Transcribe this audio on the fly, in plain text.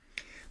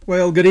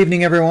Well, good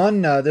evening,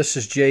 everyone. This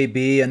is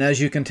JB, and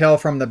as you can tell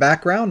from the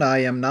background, I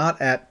am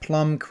not at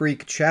Plum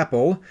Creek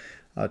Chapel.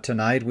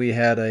 Tonight we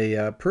had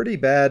a pretty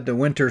bad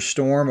winter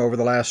storm over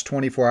the last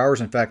 24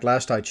 hours. In fact,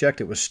 last I checked,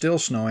 it was still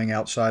snowing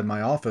outside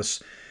my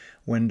office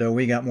window.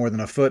 We got more than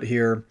a foot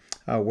here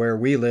where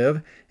we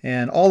live,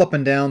 and all up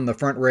and down the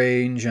Front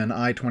Range and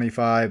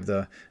I-25,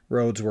 the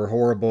roads were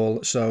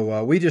horrible.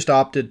 So we just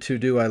opted to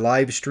do a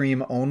live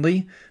stream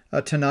only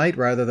tonight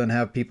rather than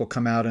have people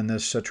come out in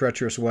this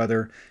treacherous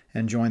weather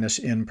and join us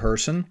in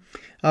person.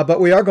 But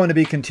we are going to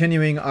be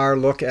continuing our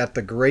look at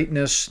the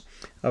greatness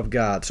of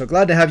God. So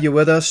glad to have you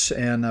with us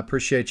and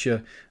appreciate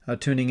you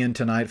tuning in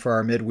tonight for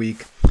our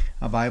midweek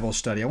Bible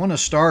study. I want to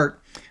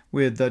start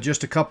with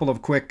just a couple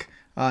of quick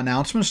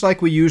announcements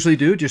like we usually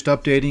do, just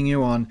updating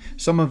you on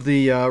some of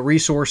the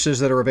resources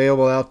that are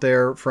available out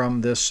there from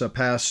this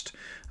past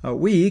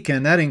week,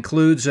 and that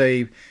includes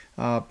a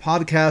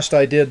podcast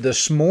I did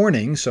this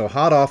morning, so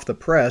hot off the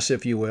press,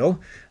 if you will,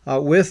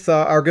 with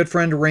our good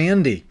friend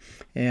Randy.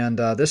 And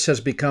this has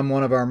become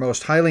one of our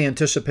most highly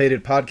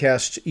anticipated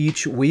podcasts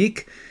each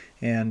week.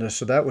 And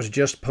so that was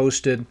just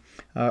posted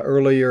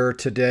earlier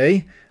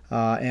today.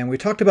 And we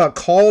talked about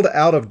called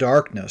out of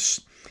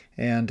darkness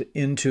and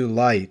into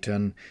light,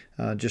 and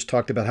just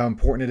talked about how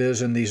important it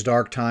is in these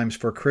dark times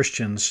for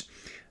Christians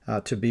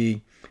to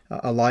be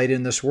a light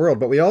in this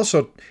world. But we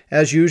also,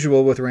 as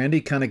usual with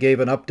Randy, kind of gave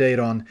an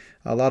update on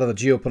a lot of the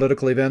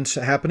geopolitical events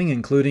happening,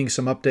 including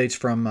some updates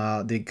from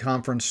the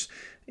conference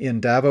in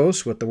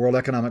Davos with the World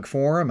Economic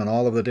Forum and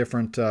all of the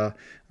different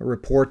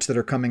reports that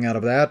are coming out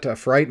of that.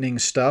 Frightening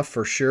stuff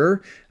for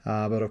sure,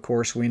 but of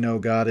course we know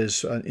God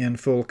is in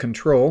full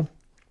control.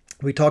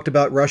 We talked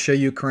about Russia,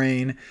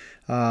 Ukraine,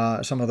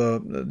 some of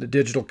the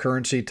digital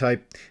currency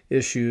type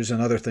issues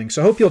and other things.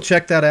 So I hope you'll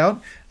check that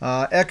out.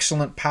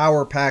 Excellent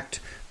power-packed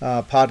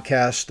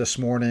podcast this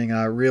morning.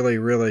 I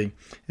really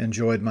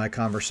enjoyed my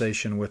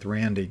conversation with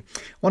Randy. I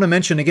want to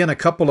mention again a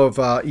couple of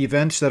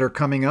events that are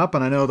coming up,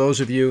 and I know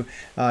those of you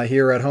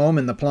here at home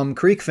in the Plum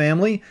Creek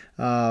family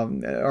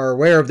are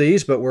aware of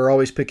these, but we're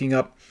always picking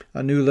up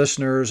new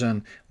listeners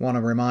and want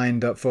to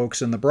remind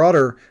folks in the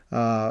broader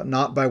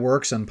Not by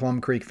Works and Plum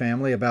Creek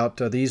family about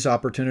these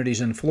opportunities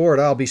in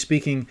Florida. I'll be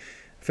speaking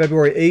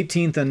February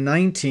 18th and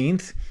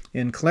 19th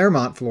in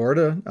Claremont,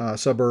 Florida, a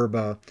suburb,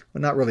 well,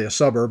 not really a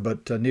suburb,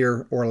 but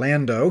near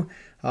Orlando,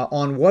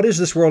 on What is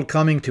This World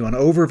Coming to? An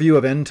overview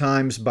of end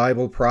times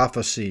Bible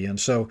prophecy. And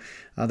so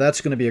that's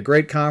going to be a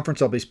great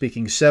conference. I'll be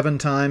speaking 7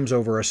 times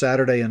over a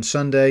Saturday and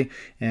Sunday,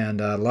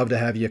 and I'd love to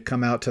have you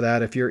come out to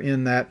that if you're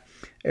in that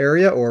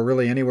area or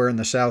really anywhere in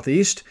the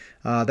Southeast.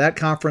 That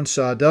conference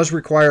does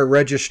require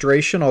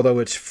registration, although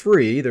it's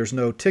free. There's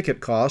no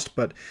ticket cost,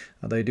 but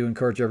they do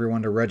encourage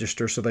everyone to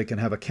register so they can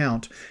have a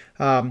count.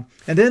 And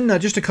then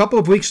just a couple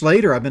of weeks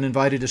later, I've been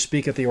invited to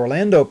speak at the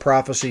Orlando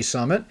Prophecy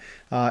Summit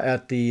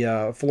at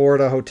the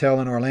Florida Hotel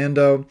in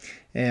Orlando.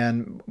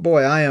 And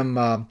boy, I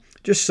am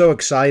just so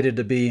excited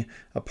to be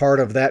a part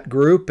of that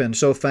group and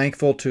so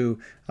thankful to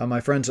my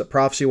friends at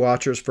Prophecy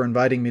Watchers for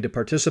inviting me to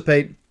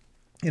participate.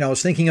 I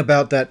was thinking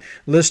about that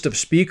list of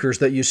speakers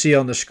that you see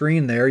on the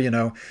screen there,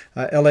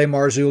 L.A.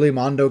 Marzulli,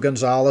 Mondo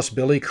Gonzalez,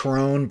 Billy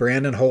Crone,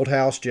 Brandon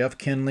Holthouse, Jeff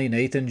Kinley,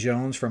 Nathan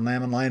Jones from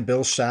Lamb and Lion,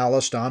 Bill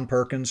Salas, Don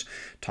Perkins,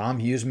 Tom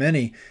Hughes,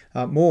 many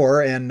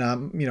more. And,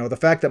 the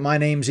fact that my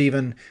name's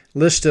even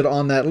listed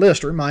on that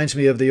list reminds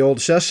me of the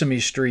old Sesame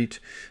Street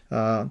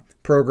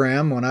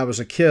program when I was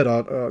a kid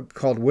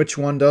called Which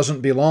One Doesn't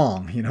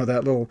Belong,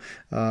 that little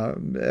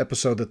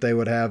episode that they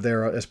would have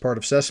there as part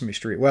of Sesame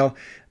Street. Well,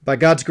 by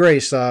God's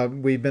grace,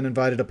 we've been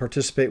invited to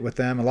participate with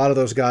them. A lot of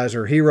those guys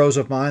are heroes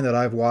of mine that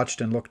I've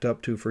watched and looked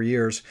up to for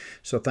years,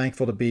 so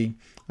thankful to be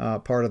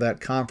part of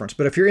that conference.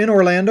 But if you're in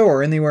Orlando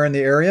or anywhere in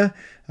the area,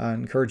 I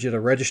encourage you to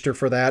register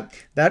for that.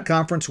 That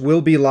conference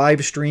will be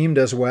live streamed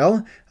as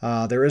well.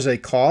 There is a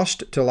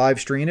cost to live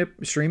stream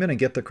it and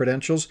get the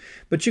credentials,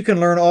 but you can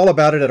learn all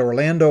about it at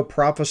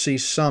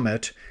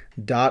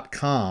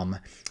OrlandoProphecySummit.com.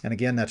 And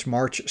again, that's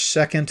March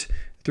 2nd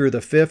through the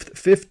 5th,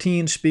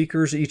 15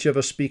 speakers, each of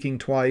us speaking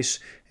twice,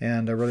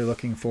 and really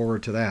looking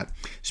forward to that.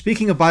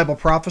 Speaking of Bible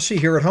prophecy,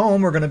 here at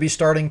home, we're going to be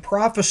starting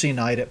Prophecy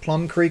Night at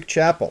Plum Creek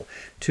Chapel.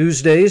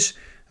 Tuesdays,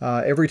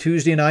 every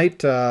Tuesday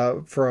night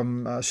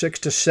from 6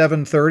 to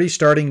 7:30,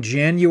 starting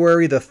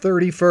January the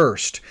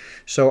 31st.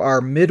 So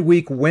our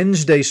midweek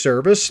Wednesday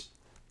service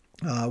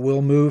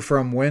will move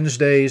from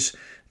Wednesdays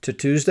to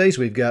Tuesdays.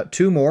 We've got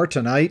 2 more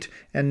tonight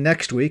and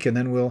next week, and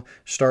then we'll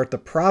start the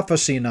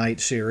Prophecy Night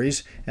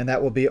series, and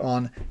that will be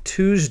on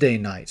Tuesday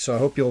night. So I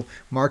hope you'll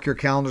mark your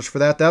calendars for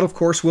that. That, of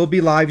course, will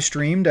be live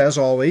streamed, as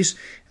always,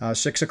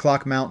 6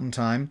 o'clock Mountain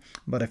Time.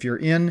 But if you're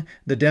in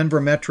the Denver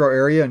metro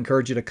area, I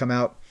encourage you to come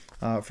out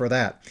for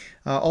that.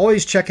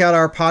 Always check out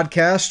our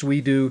podcast.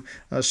 We do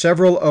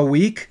several a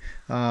week.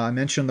 I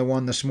mentioned the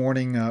one this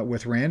morning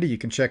with Randy. You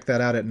can check that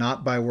out at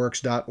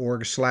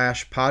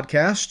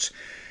notbyworks.org/podcasts.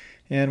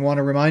 And want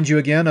to remind you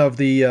again of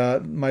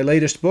my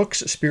latest books,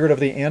 Spirit of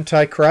the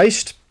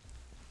Antichrist,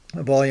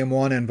 Volume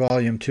 1 and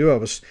Volume 2. I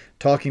was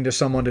talking to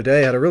someone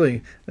today, had a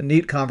really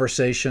neat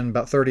conversation,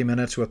 about 30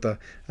 minutes with a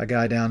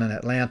guy down in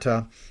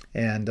Atlanta,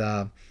 and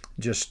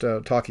just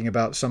talking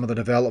about some of the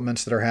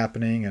developments that are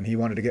happening, and he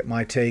wanted to get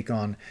my take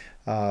on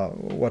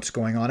what's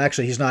going on.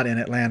 Actually, he's not in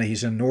Atlanta,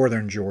 he's in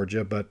northern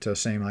Georgia, but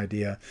same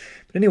idea.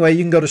 But anyway,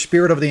 you can go to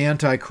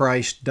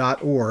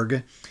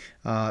spiritoftheantichrist.org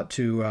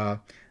to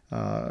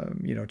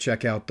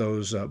check out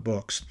those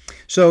books.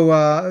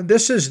 So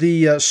this is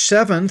the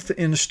seventh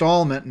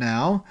installment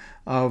now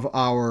of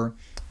our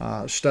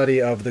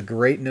study of the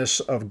greatness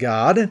of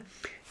God.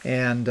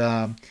 And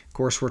of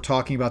course, we're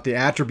talking about the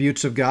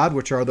attributes of God,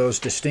 which are those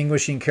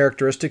distinguishing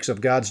characteristics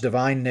of God's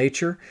divine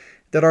nature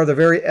that are the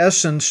very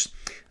essence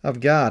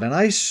of God. And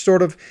I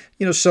sort of,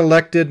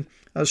 selected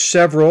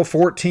several,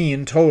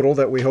 14 total,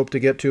 that we hope to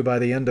get to by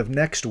the end of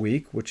next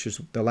week, which is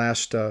the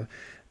last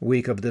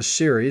week of this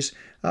series.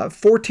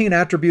 14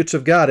 attributes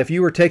of God. If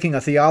you were taking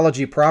a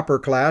theology proper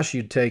class,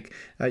 you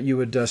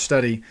would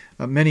study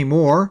many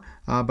more,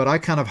 but I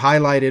kind of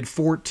highlighted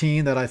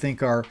 14 that I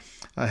think are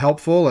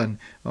helpful and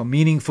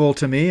meaningful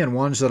to me, and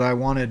ones that I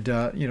wanted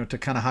to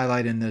kind of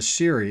highlight in this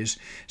series.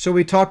 So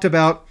we talked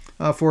about,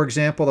 for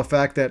example, the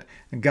fact that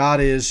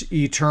God is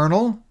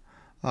eternal,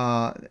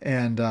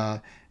 and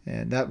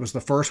that was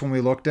the first one we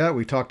looked at.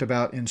 We talked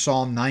about in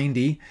Psalm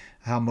 90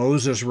 how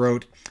Moses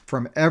wrote,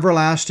 "From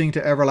everlasting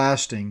to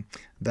everlasting,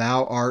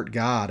 thou art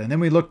God." And then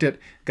we looked at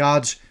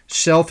God's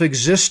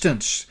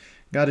self-existence.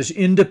 God is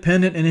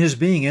independent in his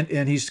being,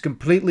 and he's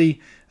completely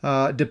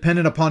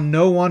dependent upon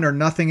no one or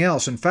nothing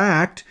else. In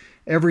fact,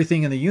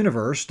 everything in the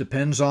universe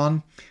depends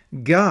on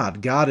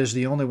God. God is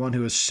the only one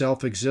who is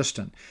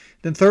self-existent.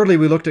 Then thirdly,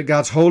 we looked at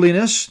God's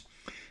holiness,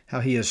 how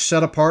he is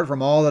set apart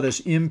from all that is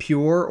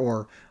impure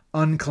or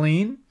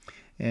unclean,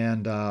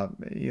 and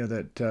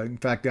in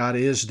fact God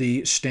is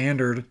the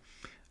standard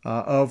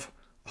of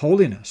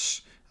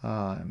holiness.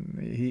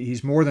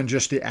 He's more than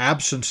just the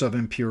absence of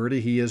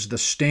impurity. He is the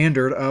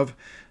standard of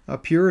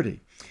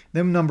purity.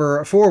 Then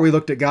number 4, we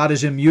looked at God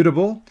is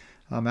immutable.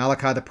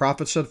 Malachi the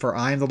prophet said, "For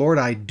I am the Lord,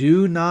 I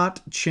do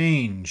not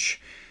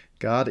change."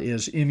 God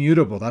is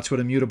immutable. That's what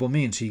immutable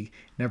means. He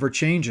never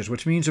changes,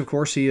 which means, of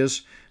course, he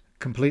is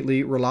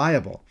completely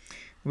reliable.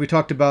 We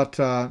talked about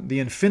the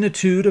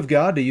infinitude of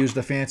God, to use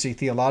the fancy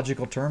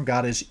theological term.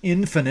 God is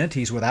infinite.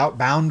 He's without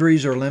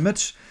boundaries or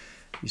limits.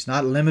 He's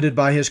not limited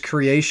by his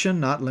creation,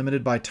 not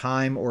limited by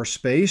time or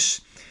space.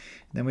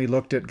 Then we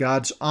looked at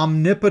God's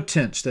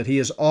omnipotence, that he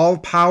is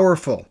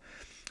all-powerful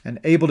and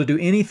able to do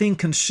anything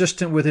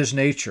consistent with his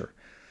nature.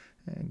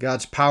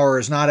 God's power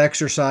is not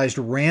exercised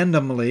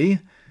randomly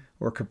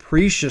or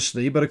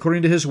capriciously, but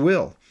according to his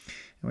will.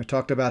 And we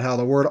talked about how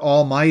the word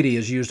almighty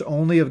is used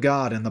only of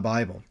God in the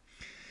Bible.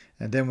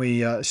 And then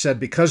we said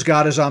because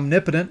God is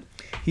omnipotent,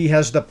 he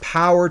has the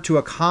power to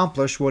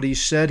accomplish what he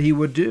said he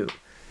would do.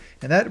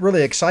 And that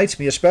really excites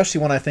me,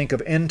 especially when I think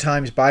of end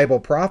times Bible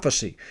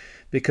prophecy,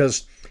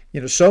 because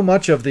so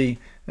much of the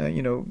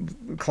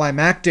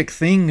climactic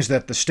things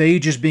that the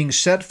stage is being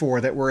set for,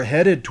 that we're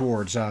headed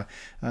towards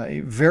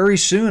very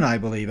soon, I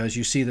believe, as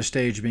you see the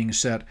stage being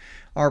set,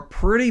 are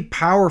pretty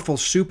powerful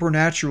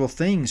supernatural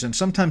things. And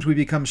sometimes we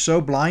become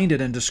so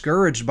blinded and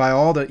discouraged by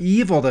all the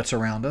evil that's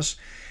around us,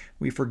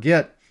 we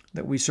forget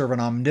that we serve an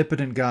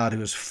omnipotent God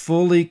who is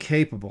fully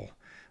capable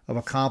of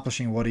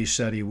accomplishing what he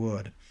said he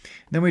would.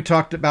 Then we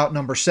talked about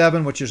number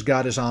 7, which is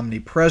God is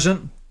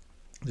omnipresent.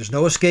 There's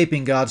no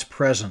escaping God's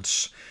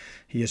presence.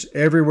 He is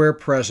everywhere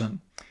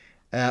present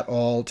at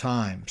all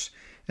times.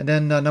 And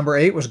then number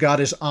 8 was God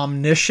is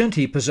omniscient.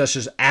 He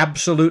possesses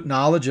absolute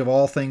knowledge of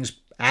all things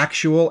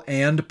actual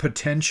and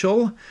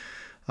potential.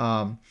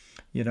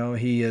 He knows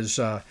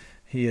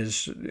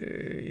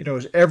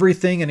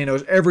everything, and he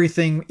knows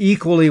everything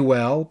equally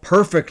well,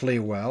 perfectly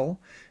well.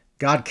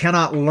 God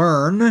cannot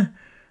learn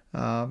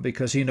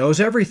because he knows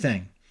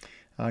everything.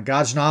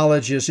 God's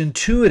knowledge is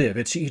intuitive,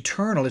 it's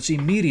eternal, it's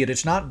immediate,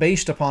 it's not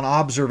based upon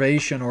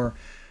observation or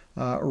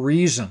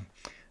reason.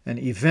 And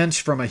events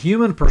from a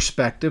human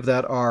perspective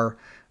that are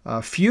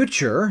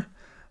future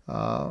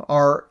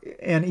are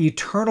an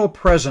eternal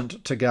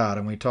present to God.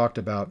 And we talked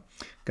about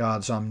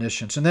God's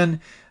omniscience. And then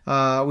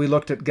we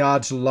looked at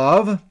God's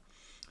love.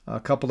 A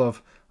couple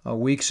of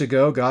weeks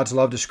ago, God's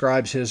love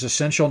describes his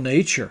essential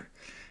nature.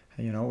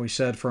 We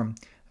said from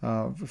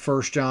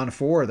 1 John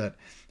 4 that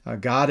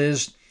God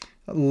is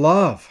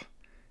love.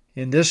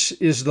 And this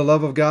is the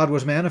love of God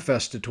was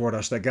manifested toward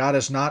us, that God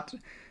has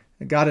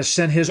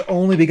sent his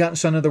only begotten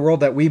Son into the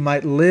world that we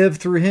might live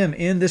through him.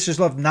 In this is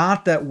love,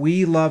 not that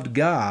we loved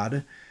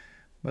God,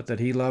 but that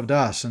he loved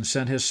us and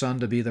sent his Son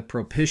to be the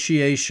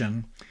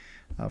propitiation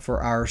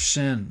for our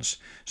sins.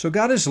 So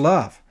God is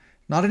love,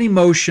 not an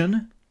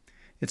emotion.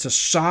 It's a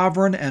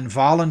sovereign and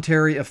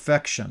voluntary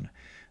affection.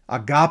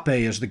 Agape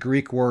is the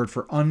Greek word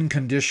for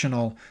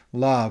unconditional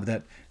love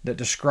that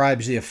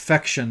describes the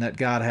affection that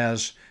God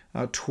has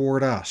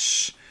toward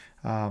us.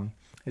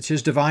 It's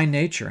his divine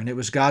nature, and it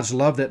was God's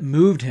love that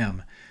moved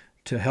him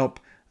to help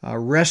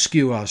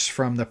rescue us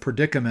from the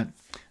predicament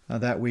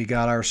that we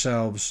got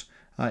ourselves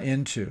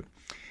into.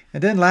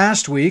 And then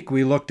last week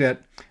we looked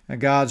at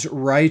God's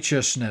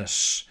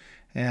righteousness,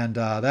 and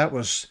that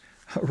was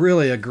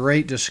really a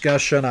great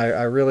discussion.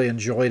 I really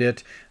enjoyed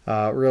it.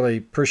 Really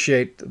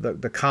appreciate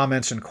the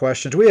comments and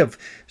questions. We have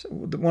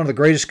one of the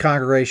greatest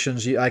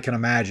congregations I can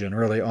imagine,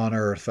 really, on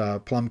earth,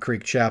 Plum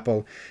Creek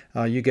Chapel.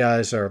 You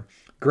guys are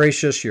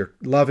gracious, you're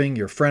loving,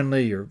 you're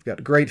friendly, you've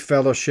got great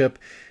fellowship.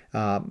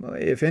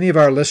 If any of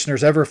our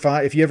listeners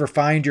if you ever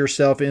find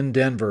yourself in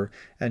Denver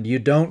and you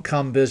don't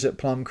come visit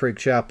Plum Creek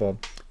Chapel,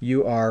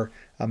 you are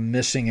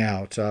missing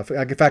out.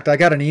 In fact, I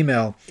got an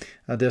email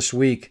this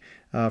week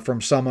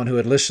from someone who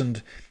had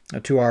listened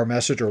to our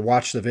message or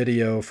watched the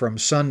video from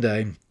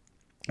Sunday,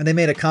 and they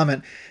made a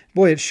comment,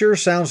 boy, it sure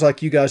sounds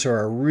like you guys are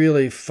a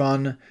really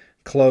fun,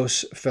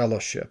 close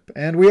fellowship.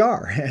 And we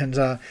are.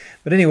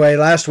 But anyway,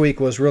 last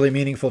week was really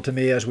meaningful to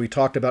me as we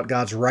talked about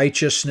God's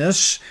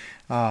righteousness.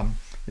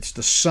 It's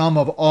the sum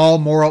of all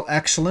moral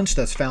excellence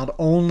that's found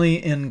only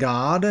in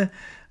God.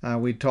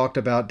 We talked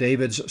about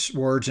David's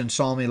words in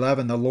Psalm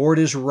 11, the Lord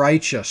is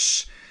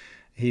righteous.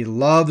 He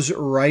loves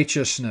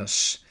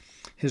righteousness.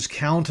 His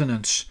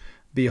countenance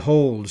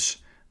beholds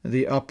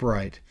the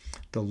upright.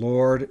 The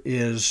Lord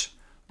is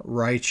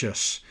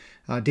righteous.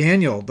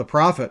 Daniel, the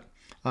prophet,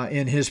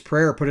 in his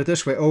prayer put it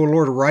this way, O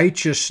Lord,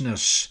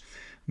 righteousness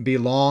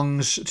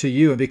belongs to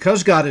you. And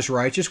because God is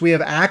righteous, we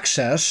have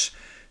access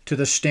to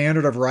the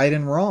standard of right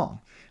and wrong.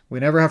 We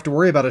never have to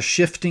worry about a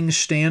shifting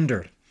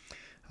standard.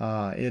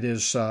 It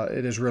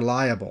is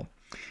reliable.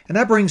 And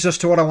that brings us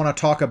to what I want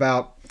to talk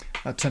about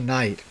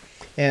tonight.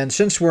 And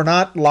since we're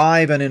not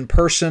live and in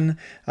person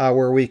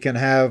where we can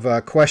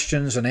have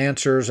questions and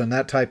answers and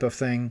that type of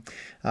thing,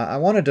 I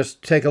wanted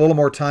to take a little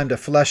more time to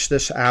flesh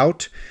this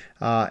out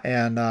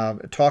and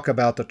talk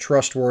about the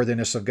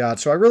trustworthiness of God.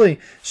 So I really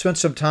spent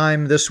some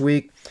time this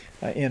week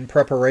in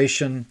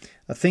preparation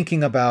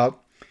thinking about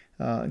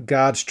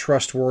God's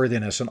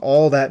trustworthiness and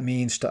all that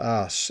means to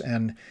us,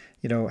 and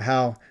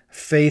how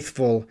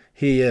faithful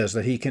He is,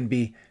 that He can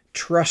be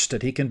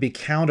trusted, He can be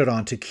counted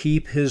on to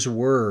keep His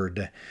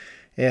word.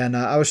 And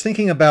I was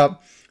thinking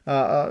about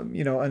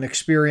an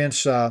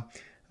experience or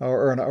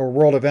a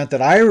world event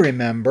that I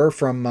remember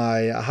from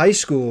my high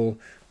school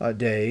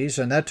days,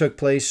 and that took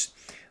place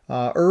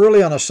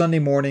early on a Sunday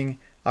morning,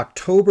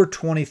 October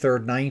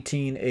 23rd,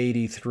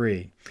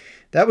 1983.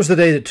 That was the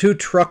day that 2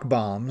 truck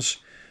bombs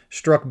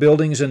struck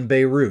buildings in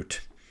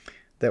Beirut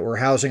that were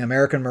housing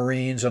American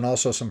Marines and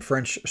also some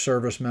French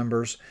service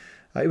members.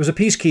 It was a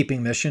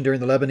peacekeeping mission during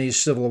the Lebanese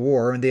Civil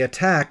War, and the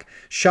attack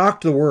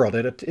shocked the world.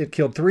 It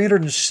killed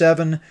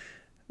 307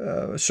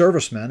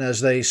 servicemen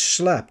as they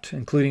slept,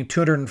 including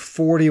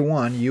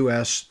 241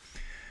 U.S.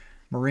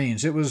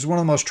 Marines. It was one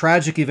of the most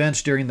tragic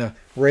events during the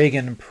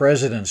Reagan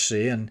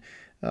presidency, and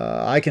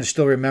I can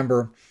still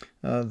remember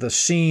the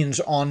scenes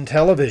on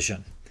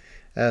television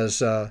as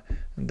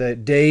the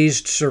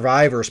dazed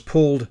survivors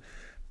pulled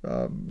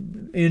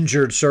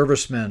injured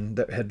servicemen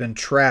that had been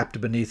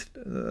trapped beneath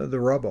the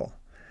rubble.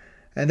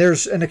 And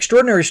there's an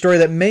extraordinary story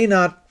that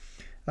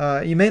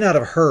you may not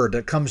have heard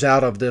that comes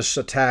out of this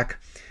attack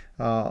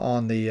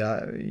on the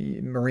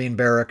Marine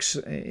barracks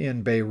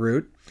in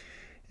Beirut.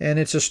 And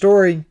it's a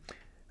story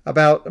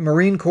about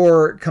Marine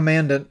Corps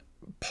Commandant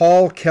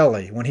Paul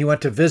Kelly when he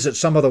went to visit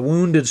some of the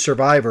wounded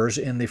survivors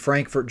in the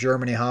Frankfurt,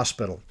 Germany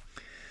hospital.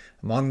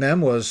 Among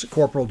them was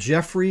Corporal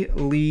Jeffrey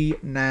Lee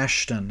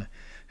Nashton,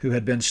 who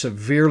had been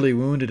severely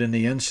wounded in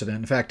the incident.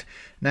 In fact,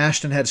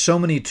 Nashton had so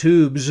many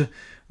tubes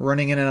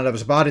running in and out of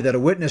his body that a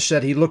witness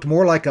said he looked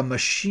more like a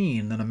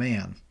machine than a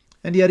man.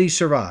 And yet he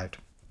survived.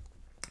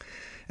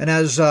 And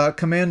as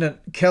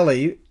Commandant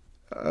Kelly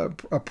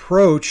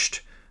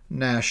approached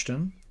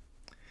Nashton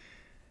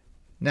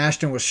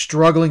was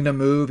struggling to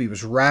move. He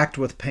was racked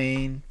with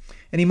pain.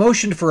 And he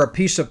motioned for a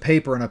piece of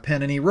paper and a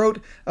pen, and he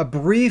wrote a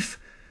brief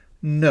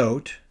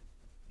note,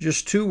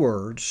 just 2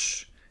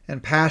 words,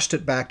 and passed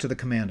it back to the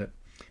commandant.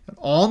 And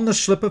on the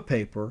slip of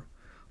paper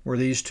were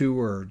these 2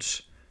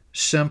 words,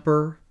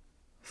 Semper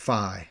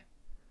Fi,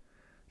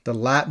 the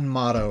Latin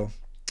motto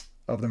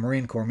of the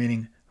Marine Corps,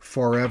 meaning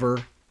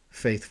forever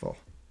faithful.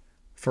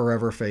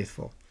 Forever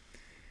faithful.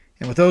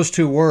 And with those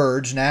 2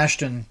 words,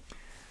 Nashton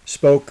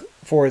spoke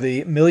for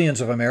the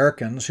millions of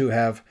Americans who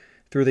have,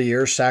 through the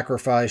years,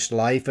 sacrificed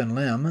life and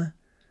limb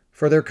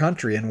for their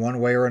country in one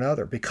way or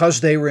another, because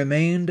they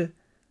remained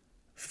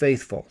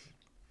faithful.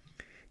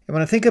 And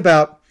when I think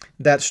about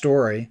that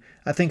story,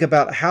 I think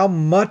about how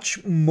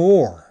much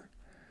more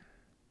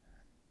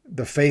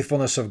the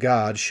faithfulness of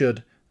God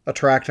should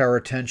attract our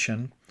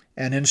attention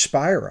and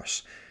inspire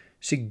us.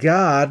 See,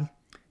 God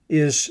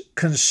is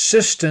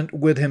consistent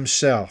with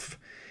Himself.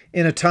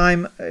 In a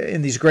time,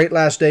 in these great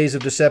last days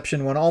of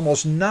deception, when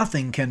almost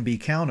nothing can be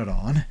counted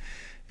on,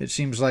 it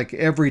seems like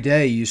every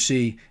day you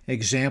see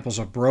examples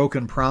of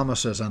broken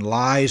promises and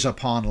lies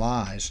upon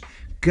lies.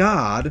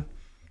 God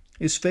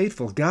is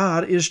faithful.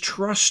 God is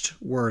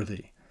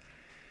trustworthy.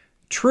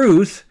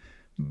 Truth,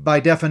 by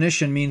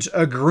definition, means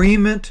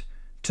agreement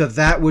to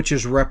that which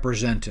is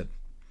represented.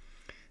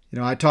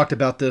 I talked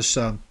about this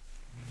a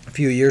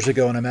few years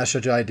ago in a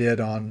message I did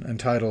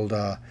entitled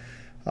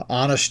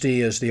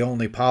honesty is the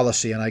only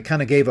policy, and I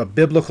kind of gave a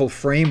biblical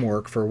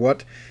framework for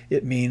what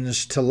it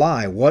means to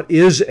lie. What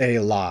is a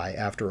lie,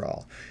 after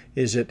all?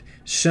 Is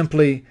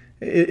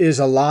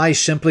a lie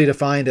simply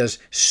defined as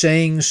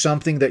saying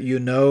something that you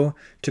know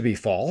to be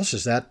false?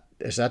 Is that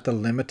the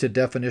limited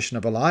definition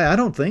of a lie? I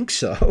don't think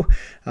so.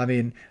 I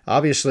mean,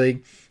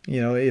 obviously,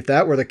 if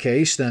that were the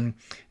case, then,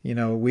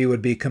 we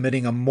would be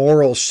committing a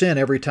moral sin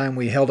every time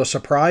we held a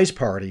surprise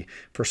party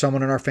for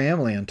someone in our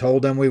family and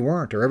told them we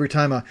weren't, or every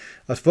time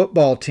a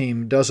football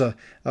team does a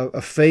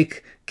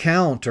fake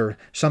count or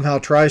somehow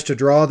tries to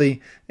draw the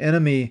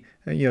enemy,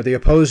 the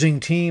opposing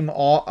team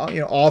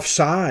off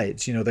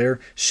sides.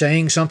 They're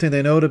saying something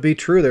they know to be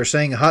true. They're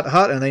saying hut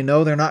hut, and they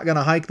know they're not going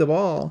to hike the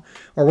ball.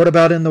 Or what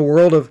about in the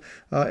world of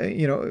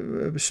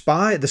the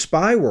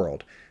spy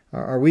world?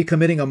 Are we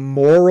committing a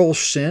moral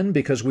sin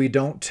because we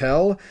don't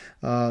tell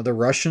the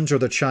Russians or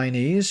the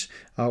Chinese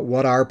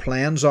what our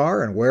plans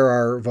are and where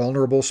our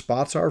vulnerable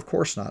spots are? Of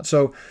course not.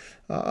 So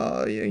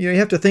you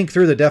have to think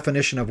through the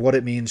definition of what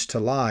it means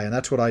to lie, and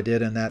that's what I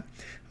did in that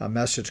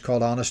message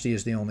called Honesty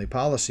is the Only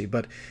Policy.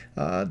 But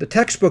the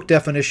textbook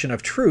definition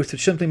of truth, it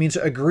simply means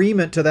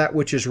agreement to that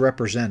which is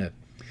represented.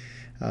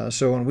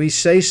 So when we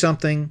say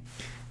something,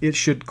 it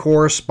should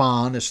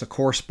correspond, it's the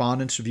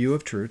correspondence view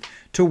of truth,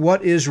 to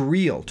what is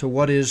real, to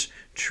what is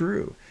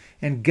true.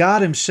 And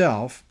God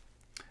himself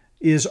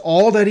is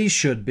all that he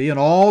should be and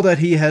all that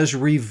he has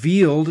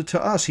revealed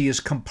to us. He is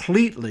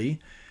completely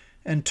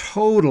and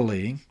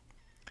totally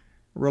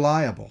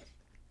reliable.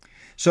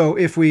 So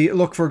if we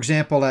look, for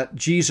example, at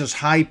Jesus'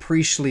 high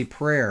priestly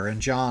prayer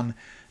in John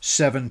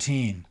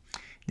 17,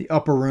 the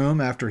upper room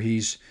after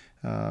he's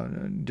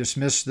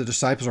dismissed the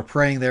disciples, or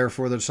praying there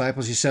for the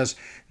disciples, he says,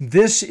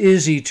 "This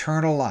is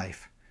eternal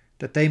life,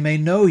 that they may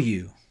know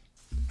you,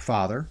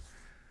 Father,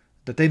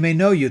 that they may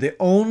know you, the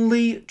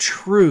only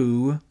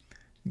true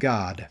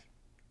God,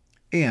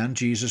 and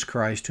Jesus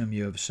Christ whom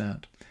you have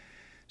sent."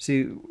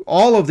 See,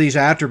 all of these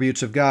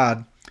attributes of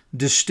God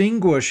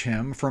distinguish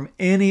him from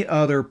any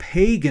other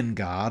pagan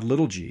god,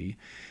 little g,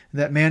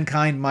 that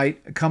mankind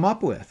might come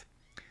up with.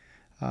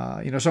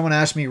 Someone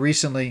asked me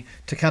recently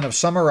to kind of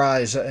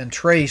summarize and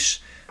trace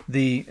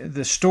the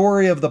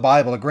story of the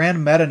Bible, a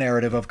grand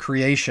meta-narrative of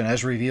creation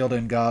as revealed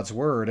in God's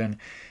Word. And,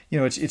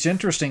 it's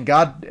interesting.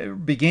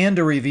 God began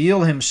to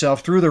reveal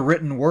himself through the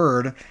written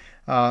Word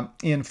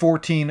in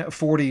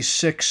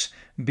 1446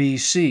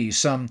 BC,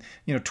 some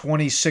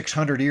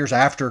 2,600 years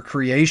after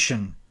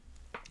creation.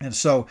 And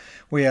so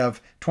we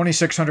have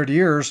 2,600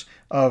 years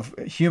of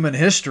human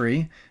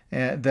history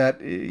that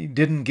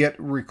didn't get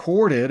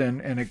recorded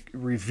and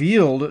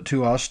revealed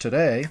to us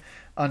today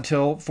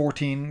until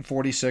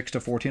 1446 to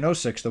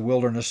 1406, the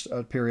wilderness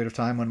period of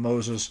time when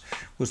Moses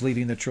was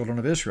leading the children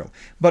of Israel.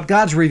 But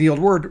God's revealed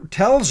word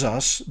tells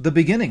us the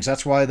beginnings.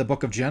 That's why the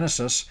book of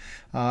Genesis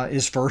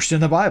is first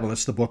in the Bible.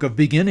 It's the book of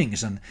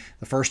beginnings, and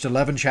the first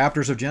 11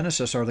 chapters of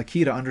Genesis are the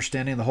key to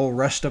understanding the whole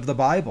rest of the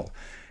Bible.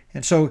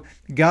 And so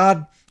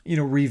God,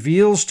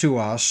 reveals to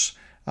us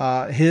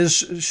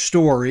his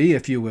story,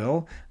 if you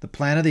will, the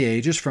plan of the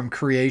ages, from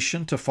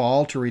creation to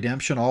fall to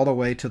redemption, all the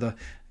way to the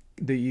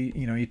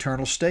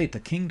eternal state, the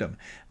kingdom.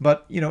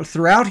 But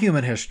throughout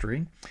human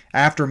history,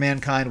 after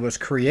mankind was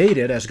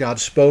created, as God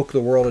spoke the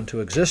world into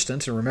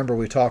existence, and remember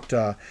we talked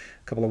a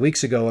couple of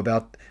weeks ago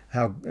about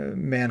how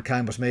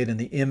mankind was made in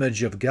the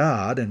image of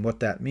God and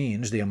what that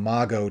means, the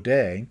Imago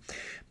Dei.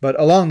 But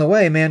along the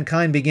way,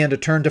 mankind began to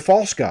turn to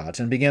false gods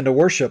and began to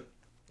worship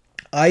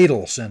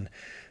idols and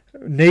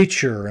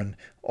nature and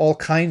all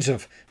kinds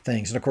of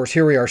things. And of course,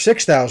 here we are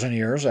 6,000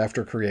 years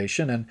after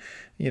creation, and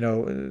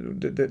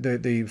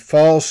the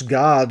false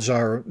gods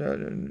are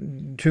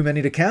too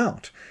many to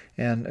count.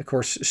 And of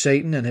course,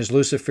 Satan and his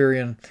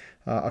Luciferian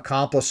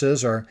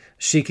accomplices are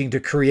seeking to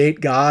create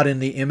God in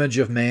the image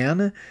of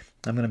man.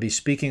 I'm going to be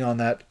speaking on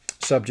that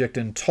subject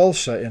in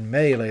Tulsa in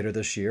May later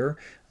this year,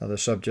 the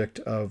subject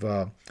of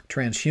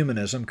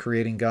transhumanism,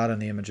 creating God in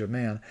the image of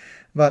man.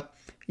 But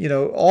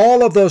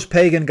all of those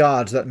pagan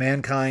gods that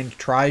mankind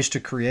tries to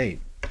create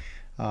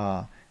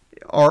are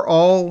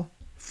all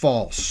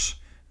false.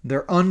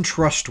 They're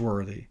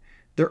untrustworthy.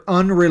 They're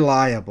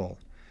unreliable.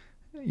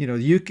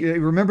 You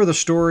remember the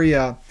story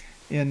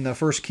in the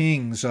First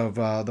Kings of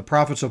the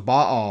prophets of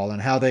Baal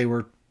and how they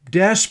were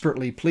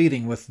desperately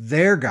pleading with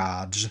their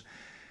gods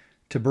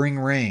to bring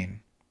rain.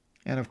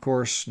 And of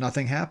course,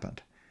 nothing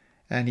happened.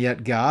 And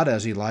yet God,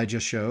 as Elijah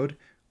showed,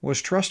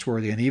 was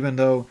trustworthy. And even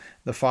though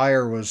the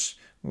fire was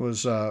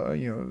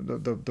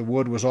the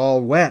wood was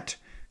all wet,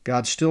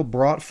 God still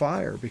brought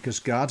fire, because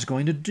God's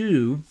going to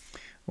do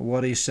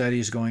what he said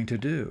he's going to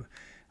do.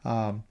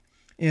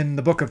 In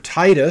the book of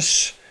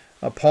Titus,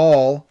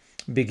 Paul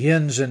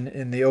begins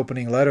in the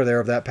opening letter there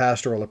of that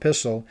pastoral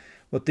epistle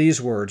with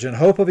these words, "In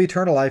hope of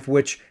eternal life,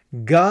 which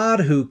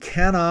God who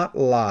cannot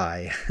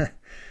lie,"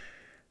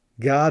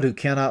 God who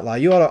cannot lie.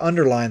 You ought to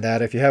underline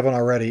that if you haven't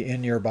already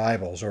in your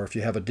Bibles, or if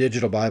you have a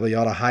digital Bible, you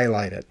ought to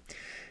highlight it.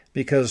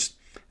 Because,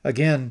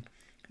 again,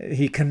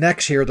 he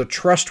connects here the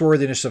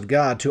trustworthiness of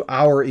God to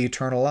our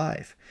eternal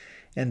life.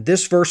 And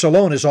this verse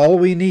alone is all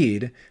we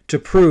need to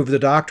prove the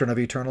doctrine of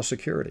eternal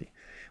security.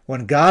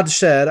 When God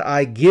said,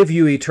 I give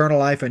you eternal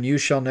life and you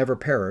shall never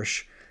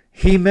perish,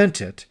 he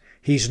meant it.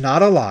 He's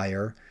not a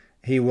liar.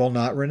 He will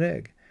not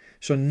renege.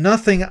 So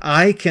nothing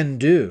I can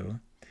do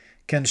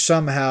can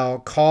somehow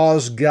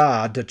cause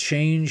God to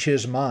change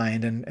his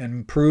mind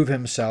and prove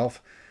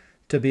himself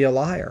to be a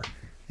liar.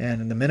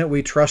 And the minute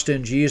we trust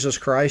in Jesus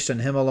Christ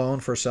and him alone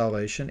for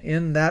salvation,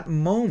 in that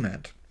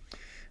moment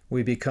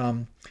we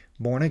become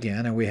born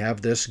again and we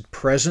have this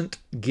present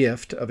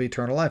gift of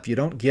eternal life. You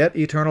don't get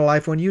eternal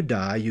life when you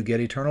die. You get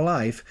eternal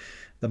life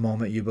the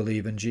moment you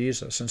believe in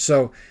Jesus. And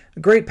so a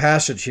great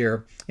passage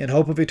here, in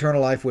hope of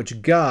eternal life,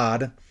 which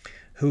God,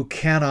 who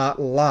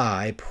cannot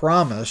lie,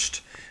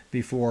 promised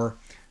before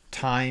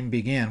time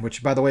began,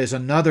 which, by the way, is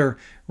another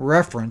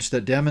reference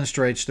that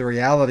demonstrates the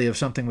reality of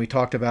something we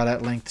talked about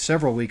at length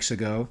several weeks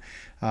ago.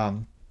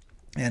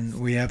 And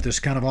we have this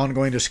kind of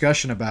ongoing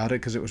discussion about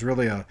it because it was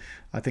really,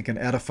 I think, an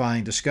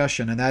edifying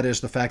discussion, and that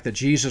is the fact that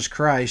Jesus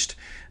Christ,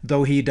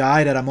 though he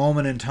died at a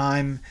moment in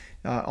time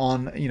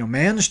on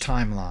man's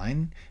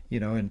timeline,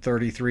 in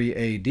 33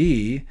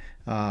 A.D.,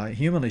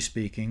 humanly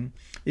speaking,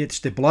 it's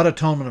the blood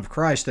atonement of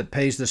Christ that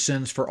pays the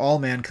sins for all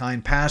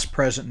mankind, past,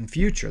 present, and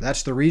future.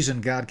 That's the reason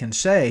God can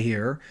say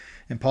here,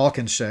 and Paul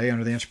can say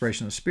under the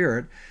inspiration of the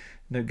Spirit,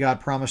 that God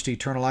promised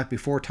eternal life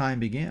before time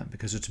began,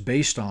 because it's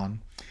based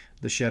on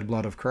the shed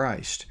blood of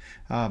Christ.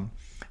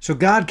 So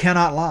God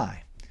cannot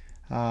lie.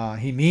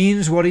 He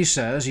means what he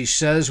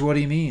says what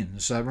he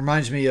means. It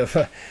reminds me of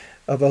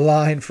a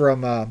line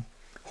from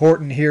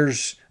Horton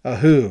Hears a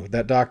Who,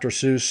 that Dr.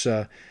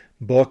 Seuss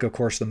book. Of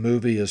course, the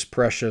movie is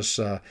precious.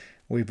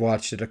 We've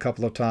watched it a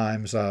couple of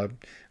times.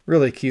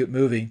 Really cute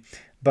movie.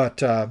 But,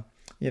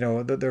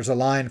 there's a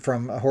line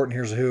from Horton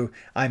Hears a Who.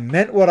 I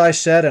meant what I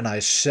said, and I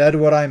said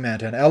what I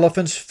meant. An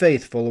elephant's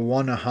faithful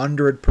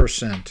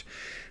 100%.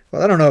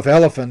 Well, I don't know if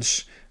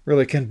elephants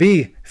really can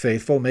be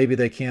faithful. Maybe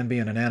they can be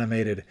in an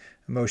animated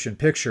motion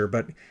picture,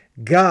 but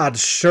God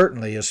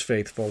certainly is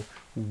faithful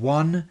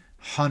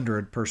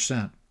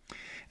 100%.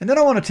 And then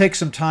I want to take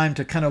some time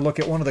to kind of look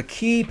at one of the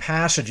key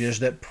passages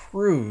that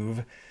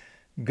prove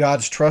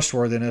God's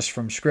trustworthiness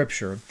from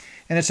Scripture.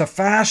 And it's a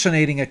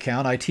fascinating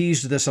account. I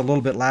teased this a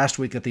little bit last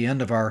week at the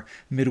end of our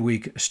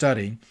midweek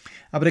study.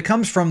 But it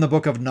comes from the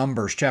book of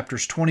Numbers,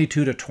 chapters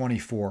 22 to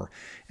 24.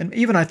 And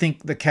even I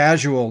think the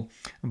casual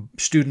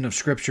student of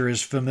Scripture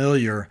is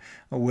familiar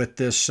with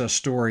this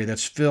story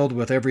that's filled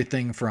with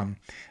everything from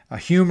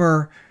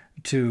humor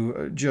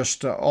to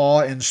just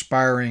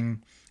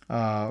awe-inspiring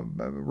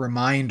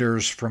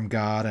reminders from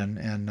God,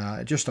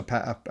 and just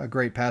a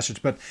great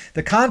passage. But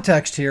the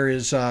context here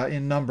is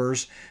in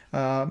Numbers.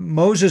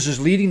 Moses is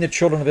leading the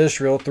children of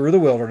Israel through the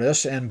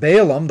wilderness, and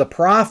Balaam, the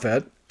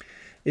prophet,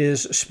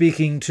 is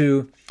speaking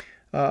to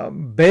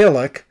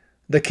Balak,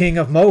 the king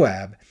of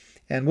Moab.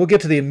 And we'll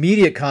get to the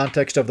immediate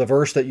context of the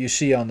verse that you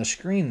see on the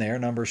screen there,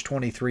 Numbers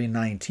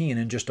 23:19,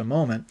 in just a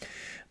moment.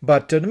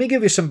 But let me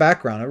give you some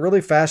background, a really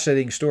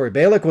fascinating story.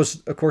 Balak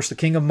was, of course, the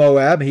king of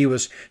Moab. He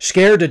was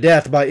scared to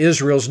death by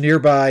Israel's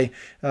nearby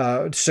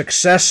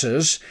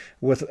successes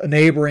with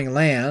neighboring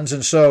lands,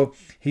 and so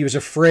he was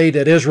afraid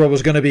that Israel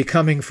was going to be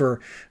coming for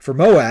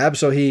Moab.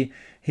 So he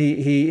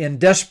in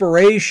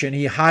desperation,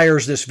 he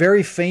hires this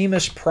very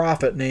famous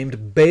prophet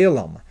named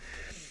Balaam.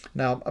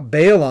 Now,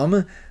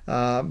 Balaam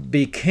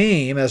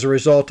became, as a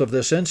result of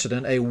this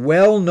incident, a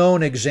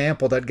well-known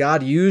example that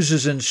God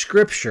uses in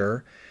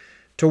Scripture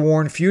to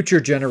warn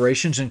future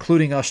generations,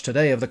 including us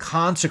today, of the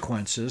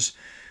consequences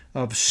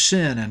of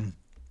sin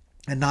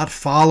and not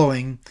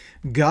following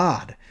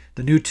God.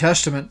 The New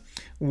Testament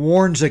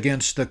warns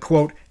against the,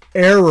 quote,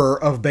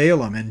 error of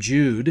Balaam in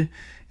Jude,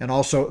 and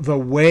also the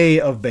way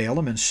of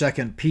Balaam in 2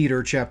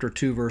 Peter chapter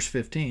 2, verse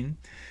 15.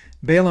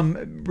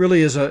 Balaam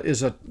really is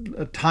a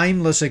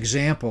timeless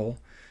example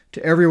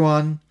to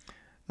everyone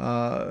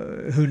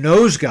who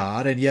knows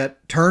God and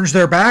yet turns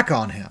their back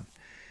on him.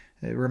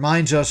 It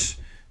reminds us,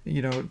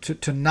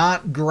 to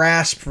not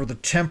grasp for the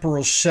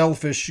temporal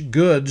selfish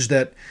goods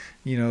that,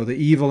 the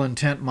evil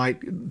intent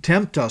might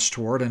tempt us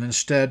toward, and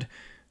instead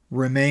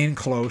remain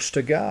close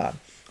to God.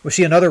 We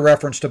see another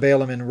reference to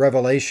Balaam in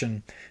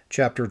Revelation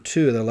chapter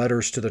 2, the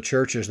letters to the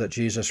churches that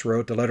Jesus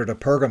wrote. The letter to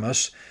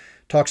Pergamos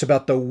talks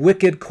about the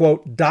wicked,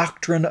 quote,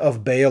 doctrine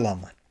of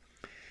Balaam.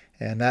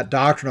 And that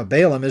doctrine of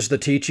Balaam is the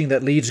teaching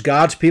that leads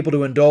God's people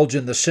to indulge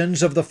in the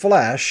sins of the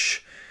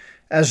flesh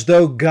as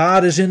though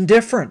God is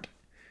indifferent.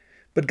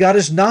 But God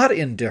is not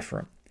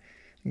indifferent.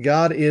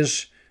 God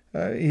is,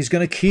 he's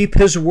going to keep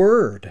his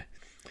word.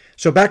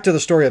 So back to the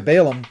story of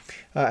Balaam.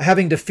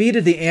 Having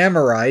defeated the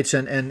Amorites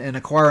and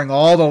acquiring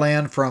all the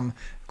land from,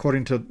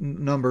 according to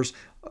Numbers,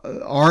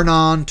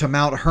 Arnon to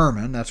Mount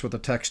Hermon, that's what the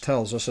text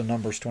tells us in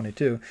Numbers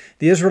 22,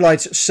 the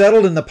Israelites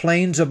settled in the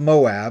plains of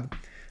Moab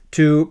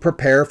to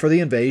prepare for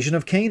the invasion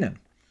of Canaan.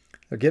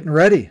 They're getting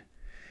ready.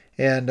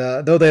 And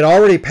though they'd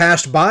already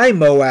passed by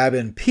Moab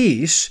in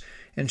peace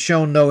and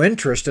shown no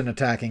interest in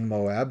attacking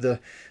Moab, the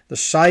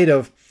sight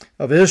of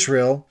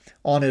Israel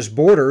on his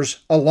borders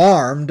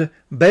alarmed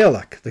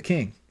Balak, the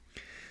king.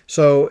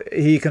 So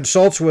he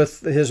consults with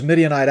his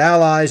Midianite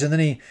allies, and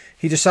then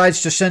he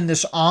decides to send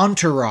this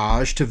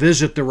entourage to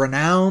visit the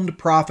renowned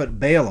prophet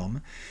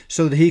Balaam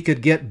so that he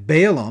could get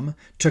Balaam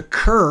to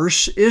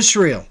curse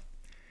Israel.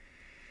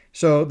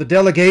 So the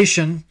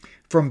delegation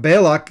from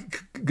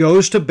Balak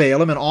goes to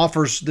Balaam and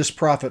offers this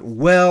prophet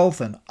wealth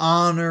and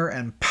honor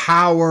and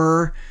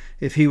power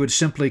if he would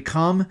simply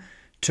come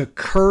to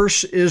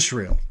curse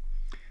Israel.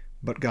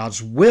 But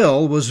God's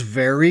will was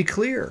very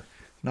clear.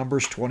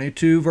 Numbers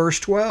 22, verse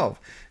 12.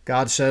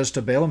 God says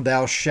to Balaam,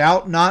 "Thou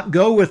shalt not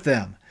go with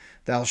them.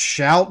 Thou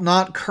shalt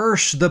not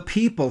curse the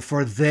people,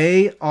 for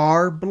they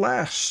are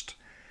blessed."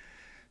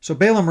 So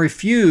Balaam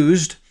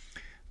refused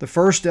the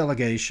first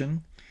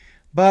delegation,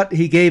 but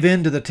he gave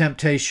in to the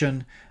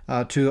temptation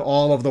to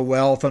all of the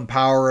wealth and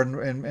power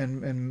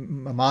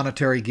and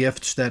monetary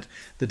gifts that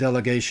the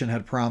delegation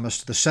had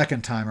promised the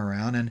second time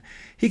around. And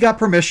he got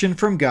permission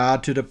from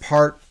God to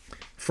depart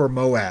for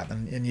Moab.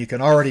 And you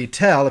can already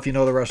tell, if you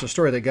know the rest of the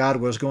story, that God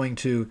was going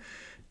to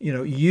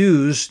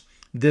use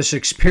this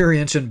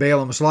experience in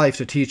Balaam's life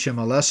to teach him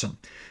a lesson.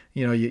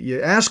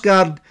 You ask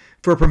God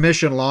for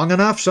permission long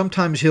enough,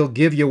 sometimes he'll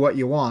give you what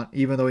you want,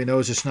 even though he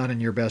knows it's not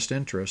in your best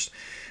interest.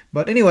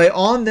 But anyway,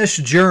 on this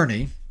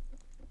journey,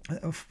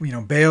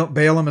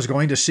 Balaam is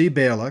going to see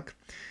Balak,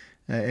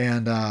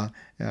 and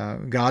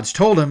God's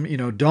told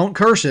him, don't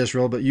curse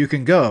Israel, but you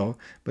can go,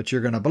 but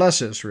you're going to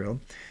bless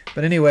Israel.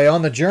 But anyway,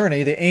 on the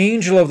journey, the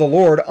angel of the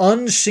Lord,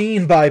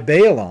 unseen by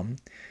Balaam,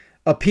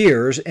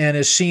 appears and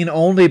is seen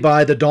only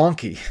by the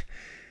donkey.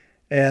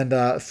 And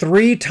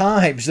 3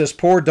 times this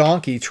poor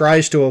donkey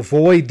tries to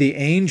avoid the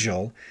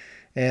angel,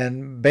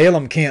 and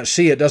Balaam can't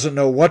see it, doesn't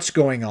know what's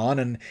going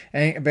on,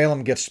 and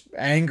Balaam gets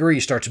angry.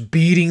 He starts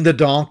beating the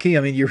donkey.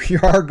 I mean, your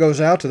heart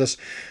goes out to this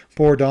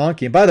poor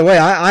donkey. And by the way,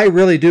 I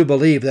really do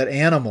believe that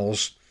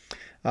animals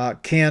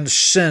can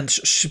sense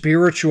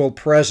spiritual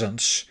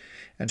presence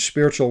and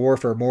spiritual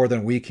warfare more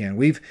than we can.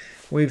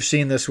 We've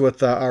seen this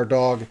with our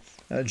dog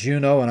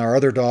Juno and our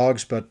other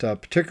dogs, but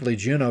particularly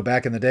Juno.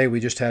 Back in the day, we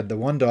just had the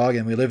one dog,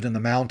 and we lived in the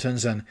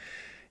mountains, and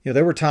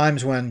there were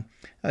times when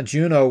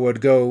Juno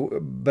would go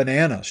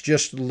bananas,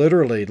 just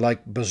literally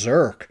like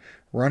berserk,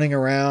 running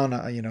around,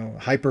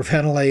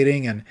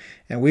 hyperventilating,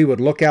 and we would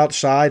look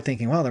outside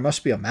thinking, well, there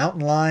must be a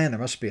mountain lion, there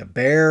must be a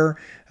bear,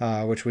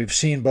 which we've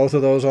seen both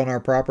of those on our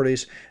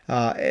properties.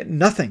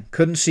 Nothing,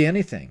 couldn't see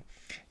anything.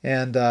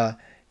 And, of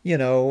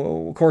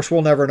course,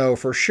 we'll never know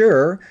for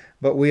sure,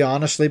 but we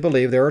honestly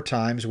believe there are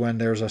times when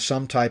there's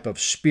some type of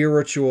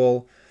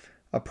spiritual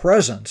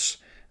presence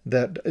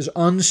that is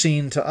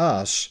unseen to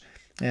us,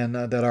 and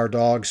that our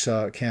dogs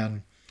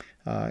can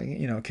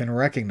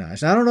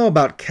recognize. Now, I don't know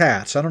about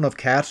cats. I don't know if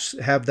cats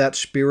have that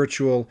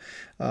spiritual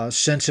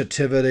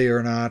sensitivity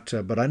or not,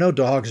 but I know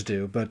dogs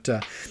do. But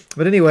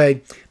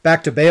anyway,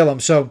 back to Balaam.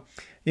 So,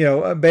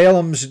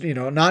 Balaam's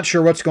not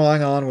sure what's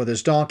going on with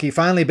his donkey.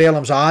 Finally,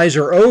 Balaam's eyes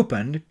are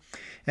opened,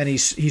 and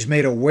he's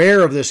made aware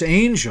of this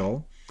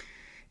angel,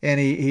 and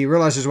he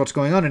realizes what's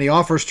going on, and he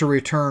offers to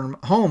return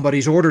home, but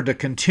he's ordered to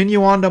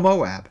continue on to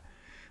Moab,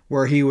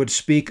 where he would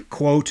speak,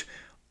 quote,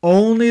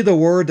 "Only the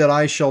word that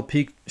I shall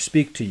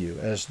speak to you,"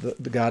 as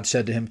the God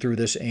said to him through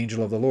this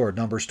angel of the Lord,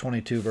 Numbers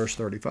 22, verse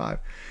 35.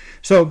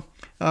 So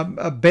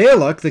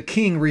Balak, the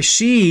king,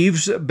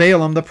 receives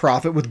Balaam the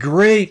prophet with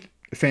great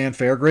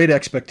fanfare, great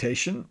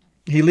expectation.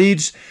 He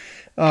leads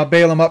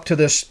Balaam up to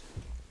this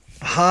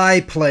high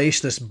place,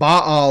 this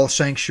Baal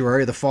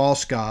sanctuary, the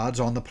false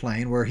gods on the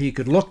plain, where he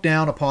could look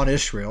down upon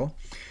Israel.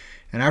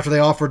 And after they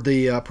offered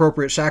the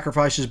appropriate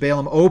sacrifices,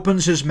 Balaam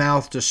opens his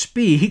mouth to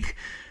speak,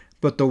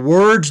 but the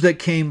words that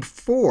came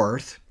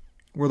forth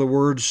were the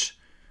words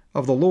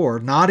of the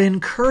Lord, not in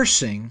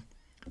cursing,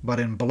 but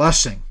in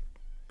blessing.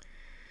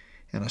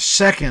 And a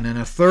second and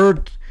a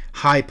third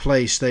high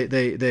place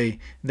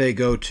they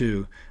go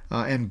to,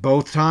 and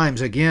both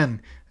times,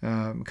 again,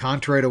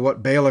 contrary to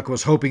what Balak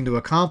was hoping to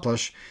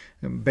accomplish,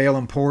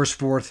 Balaam pours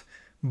forth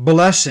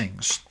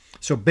blessings.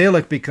 So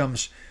Balak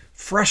becomes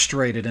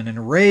frustrated and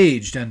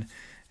enraged, and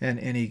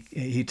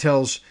he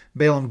tells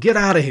Balaam, "Get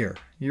out of here!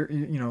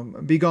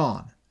 Be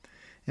gone."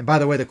 And by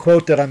the way, the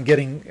quote that I'm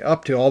getting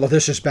up to, all of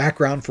this is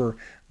background for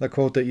the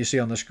quote that you see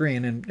on the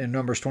screen in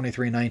Numbers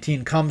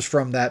 23:19, comes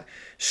from that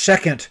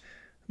second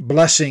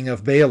blessing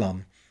of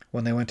Balaam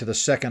when they went to the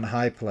second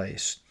high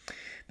place.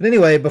 But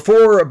anyway,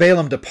 before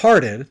Balaam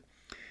departed,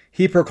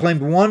 he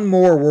proclaimed one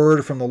more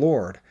word from the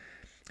Lord.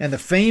 And the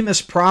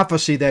famous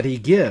prophecy that he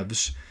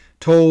gives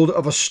told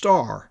of a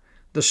star,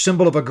 the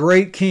symbol of a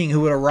great king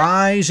who would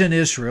arise in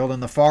Israel in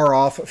the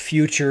far-off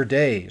future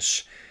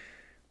days.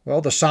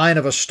 Well, the sign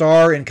of a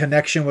star in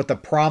connection with the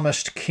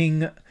promised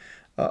King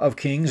of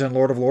Kings and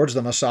Lord of Lords,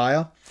 the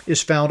Messiah,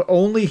 is found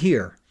only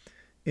here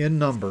in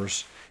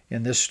Numbers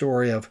in this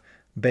story of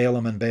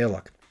Balaam and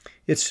Balak.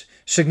 It's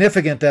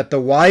significant that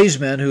the wise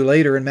men who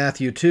later in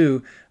Matthew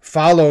 2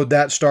 followed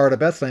that star to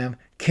Bethlehem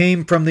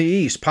came from the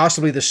east,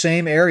 possibly the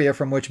same area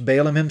from which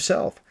Balaam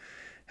himself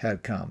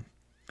had come.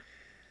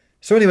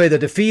 So anyway, the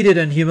defeated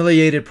and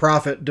humiliated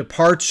prophet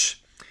departs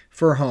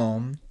for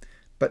home,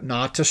 but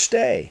not to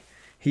stay.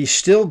 He's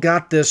still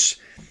got this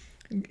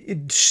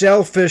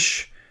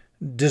selfish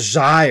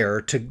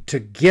desire to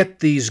get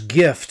these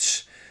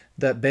gifts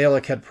that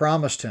Balak had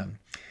promised him.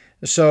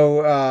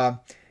 So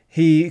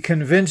he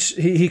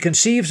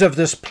conceives of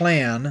this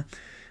plan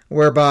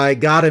whereby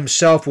God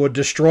himself would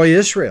destroy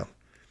Israel.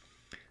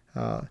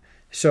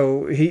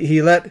 So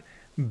he let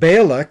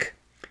Balak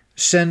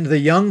send the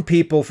young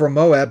people from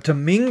Moab to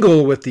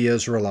mingle with the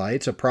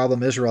Israelites, a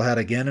problem Israel had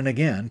again and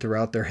again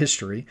throughout their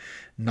history,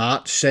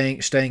 not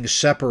staying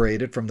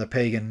separated from the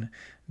pagan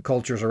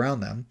cultures around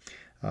them.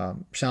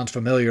 Sounds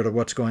familiar to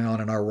what's going on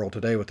in our world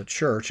today with the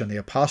church and the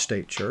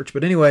apostate church.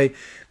 But anyway,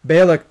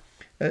 Balak,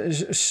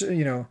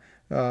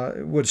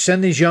 would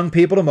send these young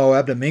people to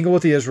Moab to mingle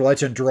with the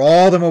Israelites and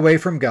draw them away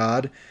from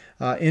God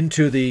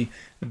into the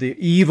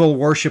evil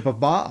worship of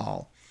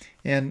Baal.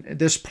 And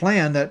this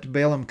plan that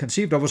Balaam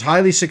conceived of was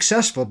highly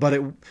successful,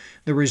 but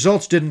the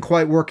results didn't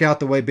quite work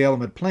out the way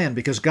Balaam had planned,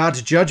 because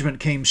God's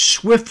judgment came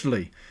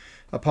swiftly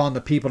upon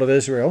the people of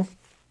Israel.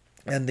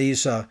 And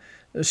these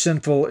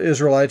sinful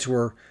Israelites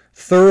were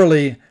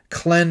thoroughly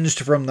cleansed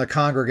from the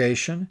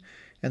congregation.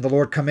 And the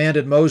Lord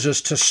commanded Moses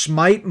to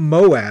smite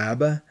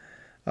Moab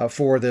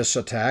for this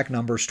attack,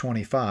 Numbers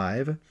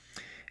 25.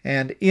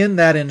 And in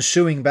that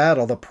ensuing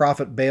battle, the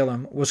prophet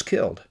Balaam was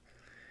killed,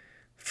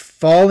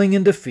 falling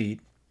in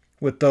defeat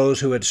with those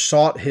who had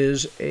sought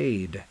his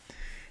aid.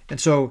 And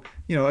so,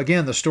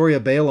 again, the story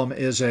of Balaam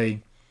is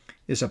a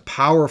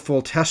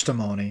powerful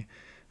testimony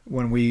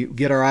when we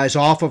get our eyes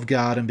off of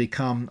God and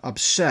become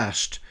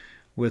obsessed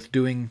with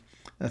doing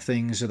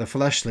things the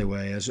fleshly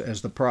way, as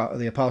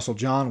the Apostle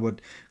John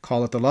would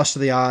call it, the lust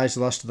of the eyes,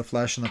 the lust of the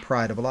flesh, and the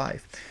pride of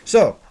life.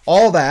 So,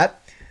 all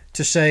that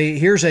to say,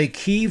 here's a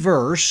key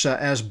verse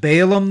as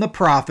Balaam the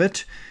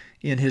prophet,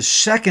 in his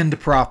second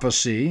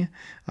prophecy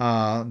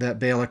that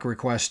Balak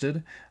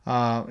requested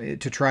to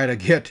try to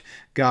get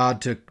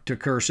God to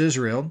curse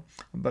Israel,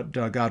 but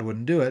God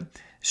wouldn't do it,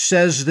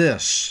 says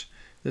this.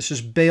 This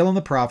is Balaam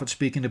the prophet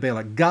speaking to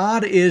Balak.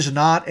 God is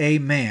not a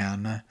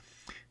man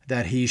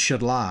that he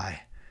should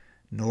lie,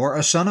 nor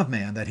a son of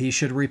man that he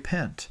should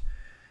repent.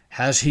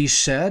 Has he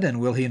said,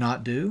 and will he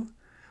not do?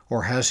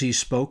 Or has he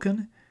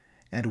spoken,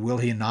 and will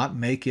he not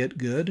make it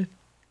good?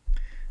 I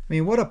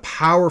mean, what a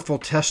powerful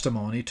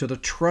testimony to the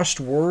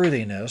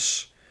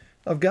trustworthiness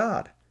of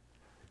God.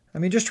 I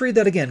mean, just read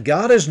that again.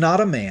 God is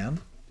not a man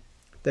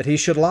that he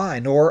should lie,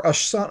 nor a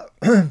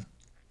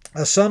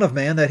son of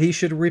man that he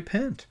should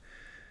repent.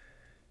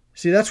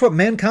 See, that's what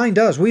mankind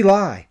does. We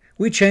lie.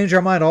 We change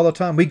our mind all the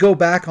time. We go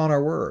back on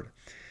our word.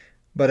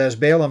 But as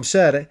Balaam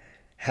said,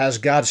 has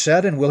God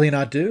said, and will he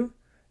not do?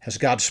 Has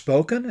God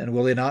spoken, and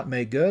will he not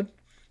make good?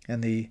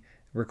 And the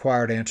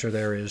required answer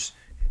there is,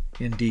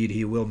 indeed,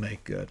 he will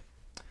make good.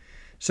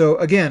 So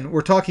again,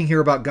 we're talking here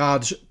about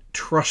God's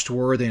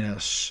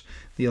trustworthiness,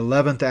 the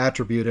 11th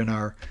attribute in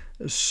our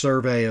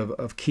survey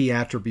of key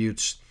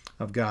attributes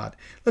of God.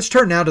 Let's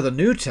turn now to the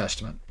New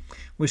Testament.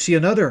 We see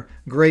another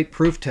great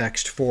proof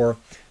text for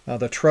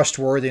the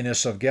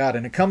trustworthiness of God,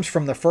 and it comes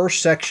from the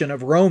first section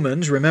of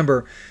Romans.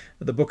 Remember,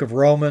 the book of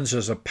Romans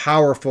is a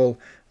powerful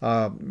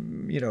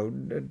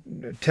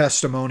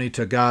testimony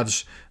to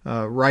God's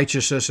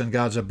righteousness and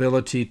God's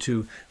ability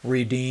to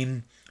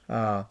redeem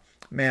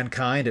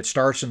mankind. It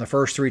starts in the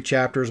first 3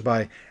 chapters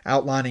by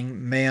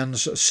outlining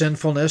man's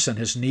sinfulness and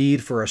his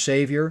need for a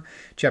Savior.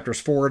 Chapters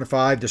 4 and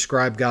 5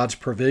 describe God's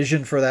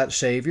provision for that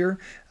Savior.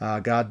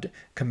 God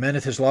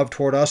commendeth his love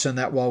toward us in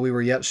that while we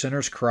were yet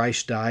sinners,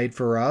 Christ died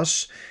for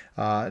us.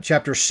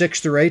 Chapters 6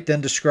 through 8 then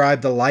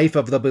describe the life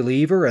of the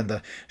believer and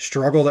the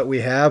struggle that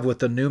we have with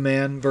the new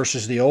man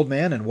versus the old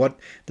man, and what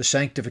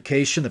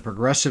the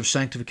progressive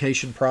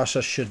sanctification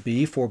process should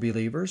be for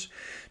believers.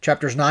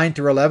 Chapters 9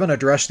 through 11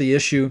 address the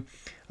issue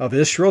of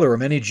Israel. There were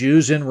many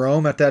Jews in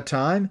Rome at that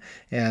time,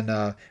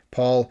 and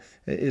Paul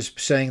is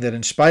saying that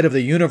in spite of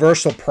the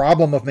universal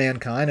problem of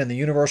mankind and the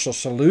universal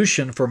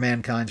solution for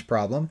mankind's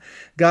problem,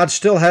 God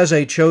still has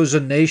a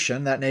chosen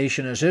nation. That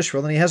nation is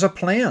Israel, and he has a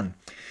plan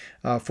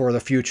for the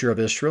future of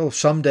Israel.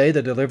 Someday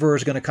the deliverer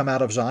is going to come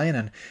out of Zion,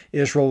 and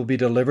Israel will be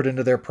delivered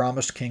into their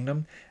promised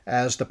kingdom,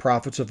 as the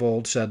prophets of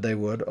old said they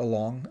would a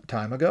long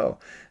time ago.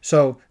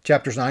 So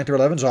chapters 9 through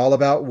 11 is all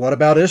about what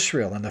about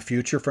Israel and the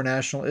future for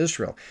national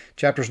Israel.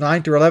 Chapters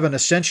 9 through 11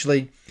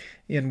 essentially,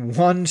 in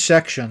one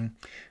section,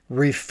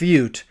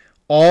 refute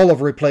all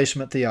of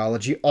replacement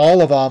theology,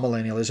 all of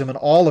amillennialism, and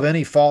all of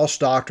any false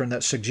doctrine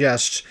that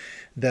suggests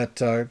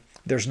that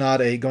there's not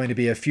going to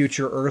be a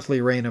future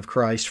earthly reign of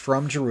Christ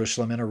from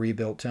Jerusalem in a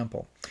rebuilt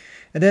temple.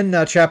 And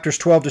then chapters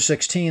 12 to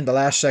 16, the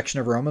last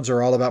section of Romans,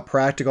 are all about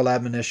practical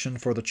admonition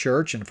for the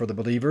church and for the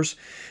believers.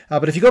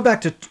 But if you go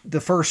back to the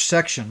first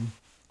section,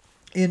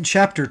 in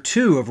chapter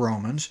 2 of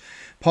Romans,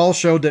 Paul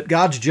showed that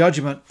God's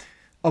judgment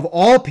of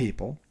all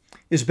people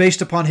is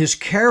based upon his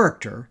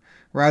character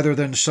rather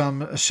than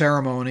some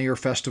ceremony or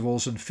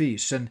festivals and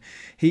feasts. And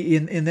he,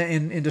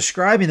 in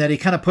describing that, he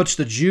kind of puts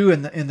the Jew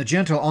and the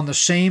Gentile on the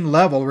same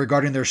level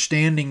regarding their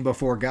standing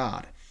before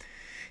God.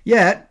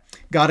 Yet,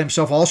 God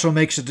himself also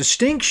makes a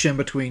distinction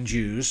between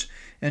Jews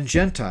and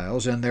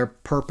Gentiles and their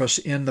purpose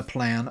in the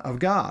plan of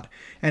God.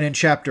 And in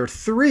chapter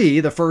 3,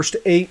 the first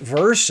 8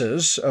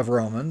 verses of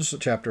Romans,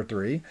 chapter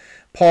 3,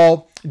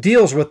 Paul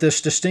deals with this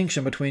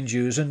distinction between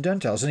Jews and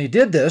Gentiles. And he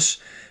did this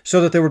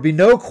so that there would be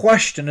no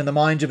question in the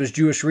minds of his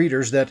Jewish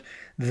readers that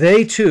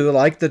they too,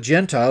 like the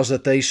Gentiles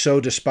that they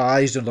so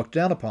despised and looked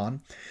down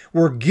upon,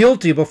 were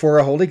guilty before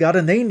a holy God,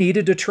 and they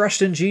needed to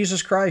trust in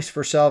Jesus Christ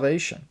for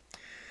salvation.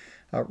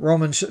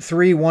 Romans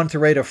 3,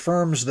 1-8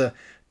 affirms the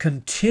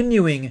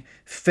continuing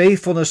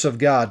faithfulness of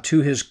God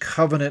to his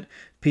covenant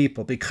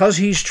people. Because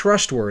he's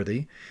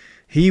trustworthy,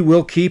 he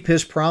will keep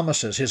his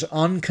promises, his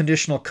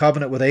unconditional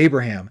covenant with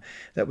Abraham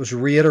that was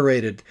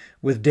reiterated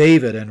with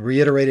David and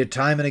reiterated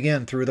time and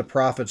again through the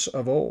prophets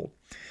of old.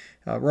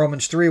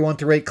 Romans 3,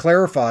 1-8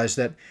 clarifies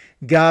that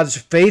God's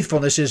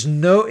faithfulness is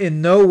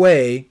in no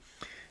way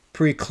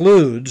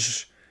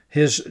precludes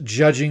his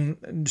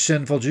judging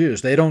sinful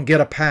Jews. They don't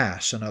get a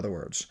pass, in other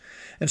words.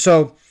 And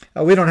so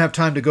we don't have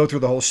time to go through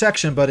the whole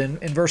section, but in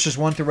verses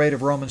 1-8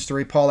 of Romans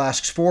 3, Paul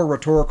asks 4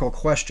 rhetorical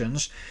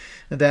questions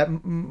that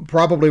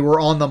probably were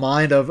on the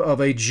mind of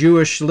a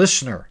Jewish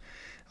listener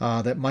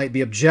that might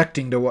be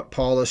objecting to what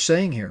Paul is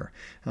saying here,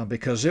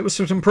 because it was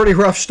some pretty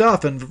rough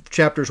stuff in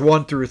chapters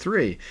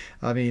 1-3.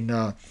 I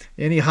mean,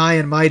 any high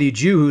and mighty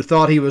Jew who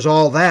thought he was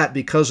all that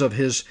because of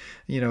his,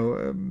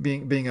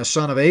 being a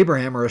son of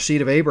Abraham or a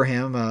seed of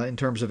Abraham in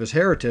terms of his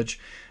heritage,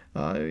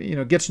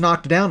 gets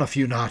knocked down a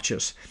few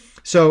notches.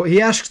 So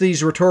he asks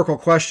these rhetorical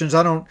questions.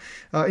 In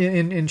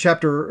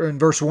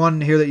verse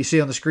 1 here that you see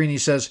on the screen, he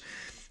says,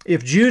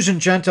 if Jews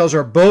and Gentiles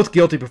are both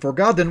guilty before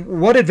God, then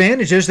what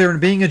advantage is there in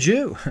being a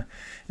Jew?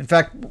 In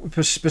fact,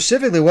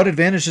 specifically, what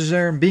advantage is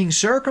there in being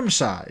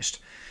circumcised?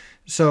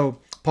 So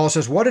Paul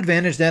says, what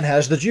advantage then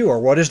has the Jew, or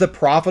what is the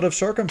profit of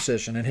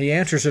circumcision? And he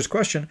answers his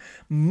question,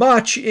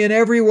 much in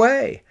every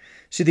way.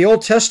 See, the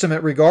Old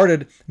Testament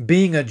regarded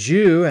being a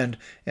Jew and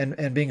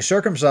being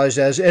circumcised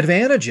as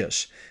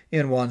advantages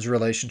in one's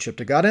relationship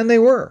to God, and they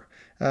were.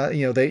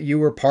 You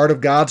were part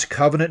of God's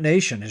covenant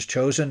nation, his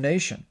chosen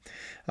nation.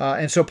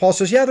 And so Paul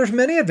says, there's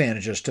many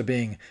advantages to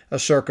being a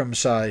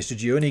circumcised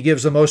Jew. And he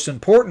gives the most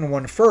important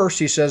one first.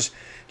 He says,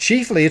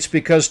 chiefly it's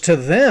because to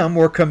them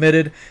were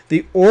committed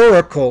the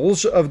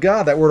oracles of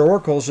God. That word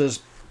oracles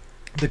is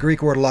the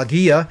Greek word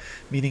logia,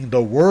 meaning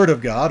the word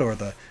of God or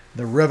the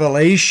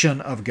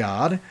revelation of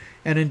God.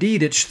 And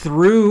indeed, it's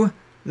through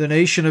the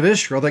nation of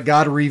Israel that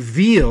God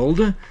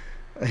revealed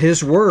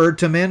his word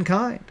to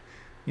mankind.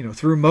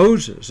 Through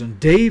Moses and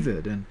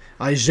David and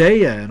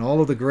Isaiah and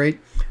all of the great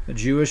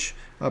Jewish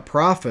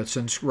prophets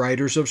and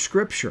writers of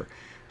Scripture.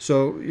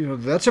 So,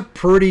 that's a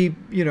pretty,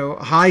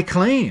 high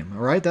claim,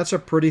 all right? That's a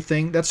pretty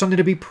thing. That's something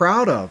to be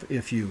proud of,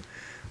 if you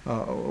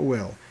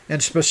will.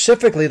 And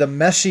specifically, the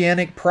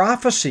messianic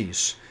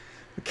prophecies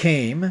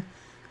came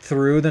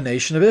through the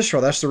nation of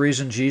Israel. That's the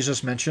reason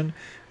Jesus mentioned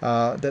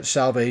that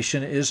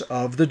salvation is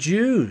of the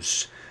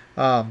Jews.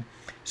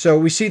 So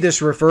we see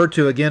this referred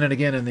to again and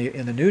again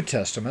in the New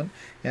Testament,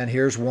 and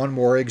here's one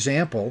more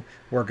example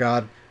where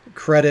God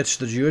credits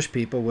the Jewish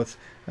people with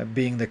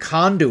being the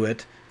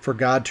conduit for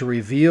God to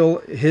reveal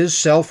his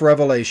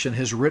self-revelation,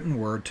 his written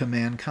word to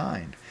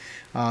mankind.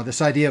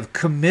 This idea of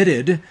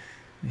committed,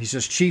 he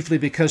says, chiefly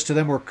because to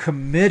them were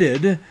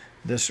committed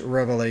this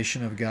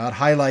revelation of God,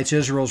 highlights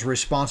Israel's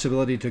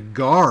responsibility to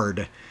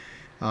guard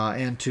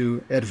and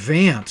to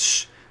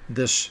advance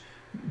this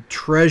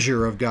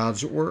treasure of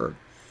God's word.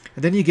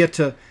 And then you get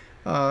to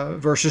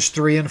verses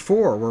 3 and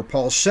 4, where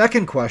Paul's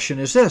second question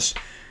is this.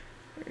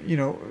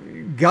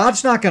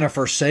 God's not going to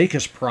forsake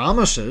his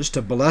promises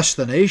to bless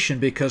the nation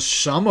because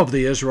some of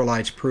the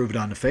Israelites proved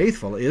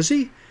unfaithful, is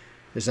he?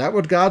 Is that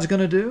what God's going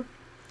to do?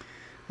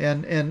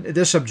 And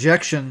this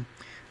objection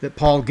that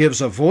Paul gives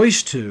a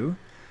voice to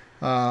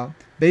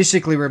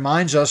basically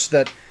reminds us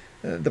that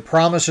the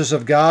promises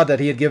of God that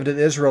he had given to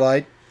the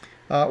Israelite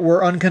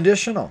were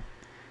unconditional.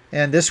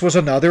 And this was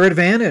another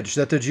advantage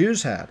that the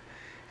Jews had.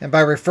 And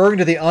by referring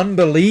to the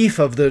unbelief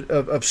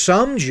of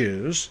some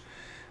Jews,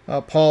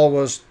 Paul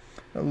was,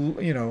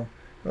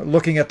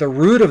 looking at the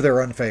root of their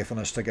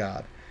unfaithfulness to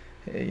God.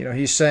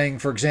 He's saying,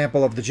 for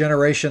example, of the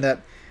generation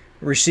that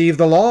received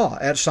the law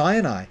at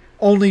Sinai,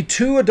 only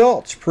 2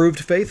 adults proved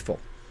faithful,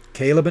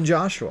 Caleb and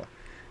Joshua.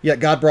 Yet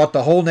God brought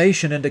the whole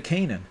nation into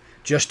Canaan,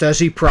 just as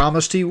he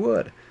promised he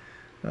would,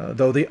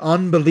 though the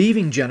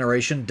unbelieving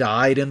generation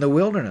died in the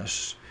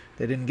wilderness.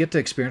 They didn't get to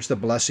experience the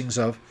blessings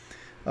of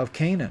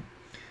Canaan.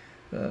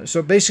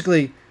 So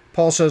basically,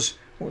 Paul says,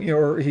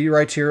 or he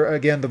writes here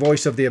again, the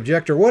voice of the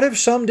objector, what if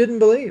some didn't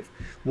believe?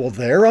 Will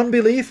their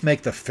unbelief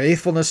make the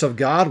faithfulness of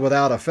God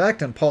without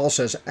effect? And Paul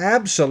says,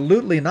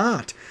 absolutely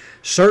not.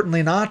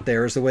 Certainly not.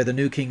 There is the way the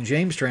New King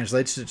James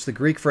translates. It's the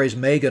Greek phrase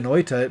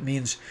meganoita. It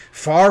means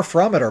far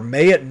from it, or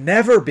may it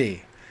never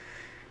be.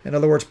 In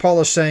other words,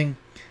 Paul is saying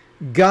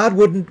God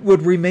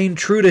would remain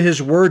true to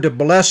his word to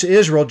bless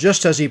Israel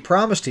just as he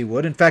promised he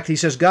would. In fact, he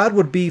says God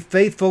would be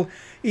faithful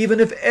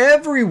even if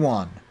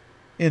everyone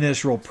in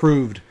Israel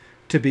proved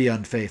to be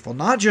unfaithful.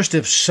 Not just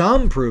if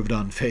some proved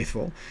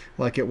unfaithful,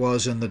 like it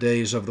was in the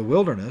days of the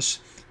wilderness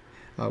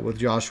with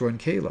Joshua and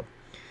Caleb.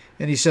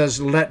 And he says,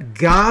 let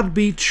God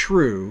be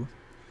true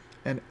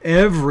and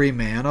every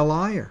man a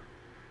liar.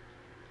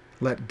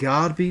 Let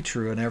God be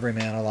true and every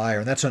man a liar.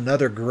 And that's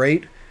another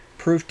great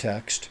proof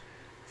text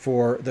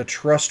for the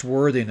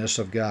trustworthiness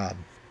of God.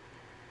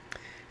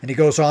 And he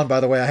goes on, by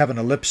the way, I have an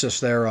ellipsis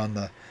there on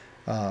the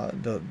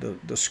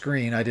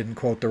screen. I didn't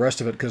quote the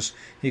rest of it because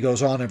he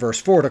goes on in verse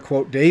 4 to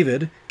quote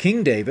David,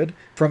 King David,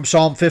 from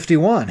Psalm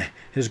 51,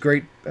 his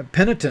great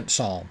penitent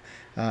psalm,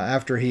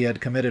 after he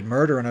had committed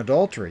murder and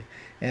adultery.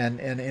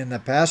 And in the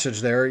passage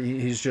there,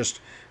 he's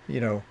just,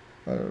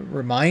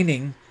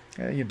 reminding,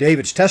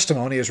 David's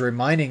testimony is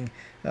reminding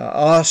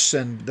us,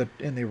 and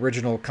in the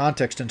original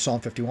context in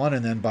Psalm 51,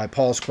 and then by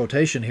Paul's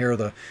quotation here,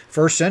 the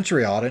first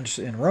century audience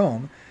in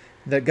Rome,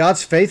 that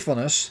God's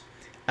faithfulness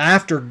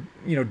after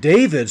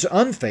David's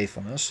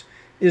unfaithfulness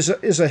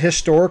is a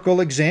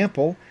historical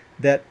example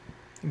that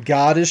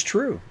God is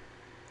true.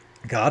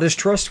 God is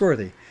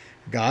trustworthy.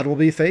 God will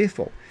be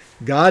faithful.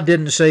 God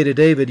didn't say to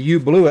David, you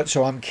blew it,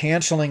 so I'm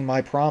canceling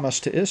my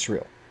promise to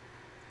Israel.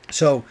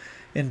 So,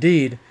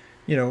 indeed,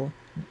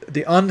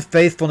 the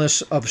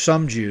unfaithfulness of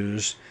some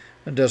Jews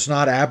does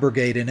not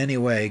abrogate in any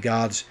way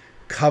God's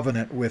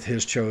covenant with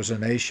his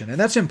chosen nation. And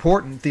that's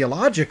important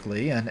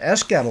theologically and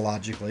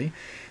eschatologically,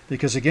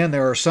 because again,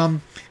 there are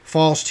some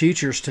false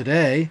teachers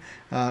today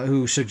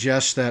who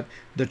suggest that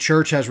the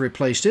church has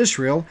replaced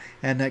Israel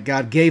and that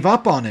God gave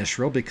up on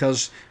Israel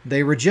because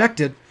they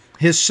rejected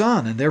his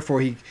son, and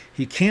therefore he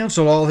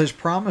canceled all his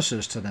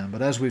promises to them.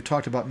 But as we've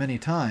talked about many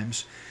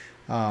times,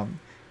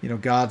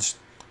 God's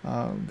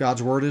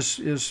word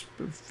is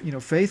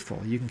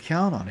faithful. You can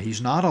count on it.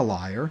 He's not a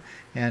liar,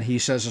 and he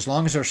says as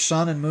long as there's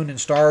sun and moon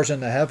and stars in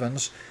the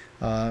heavens,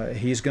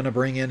 he's going to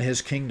bring in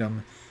his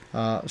kingdom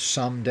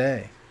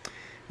someday.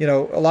 A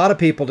lot of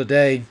people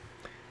today,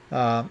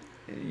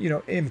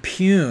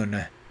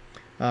 impugn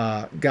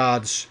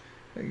God's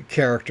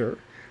character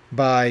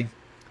by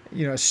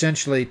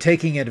essentially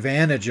taking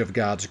advantage of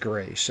God's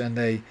grace. And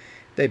they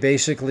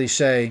basically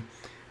say,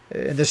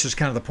 and this is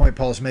kind of the point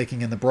Paul is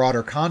making in the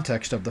broader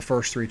context of the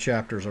first 3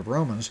 chapters of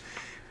Romans,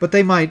 but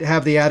they might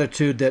have the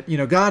attitude that,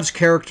 God's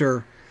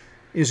character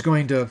is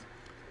going to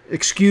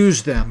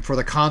excuse them for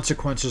the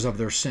consequences of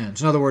their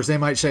sins. In other words, they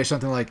might say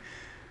something like,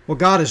 well,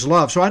 God is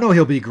love, so I know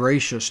he'll be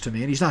gracious to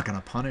me and he's not going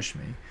to punish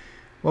me.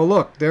 Well,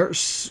 look,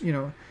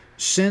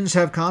 sins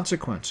have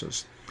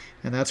consequences.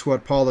 And that's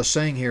what Paul is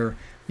saying here.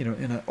 In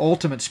an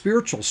ultimate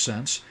spiritual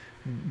sense,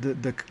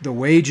 the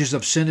wages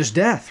of sin is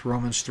death,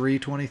 Romans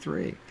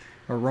 3:23,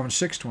 or Romans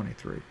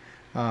 6:23.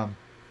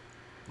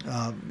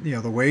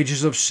 The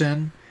wages of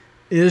sin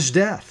is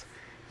death.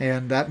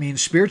 And that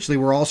means spiritually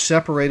we're all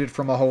separated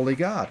from a holy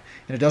God.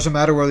 And it doesn't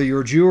matter whether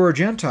you're a Jew or a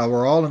Gentile,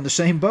 we're all in the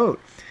same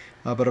boat.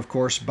 But of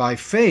course, by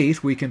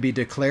faith, we can be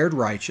declared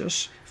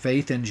righteous.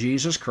 Faith in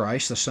Jesus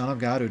Christ, the Son of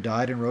God who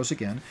died and rose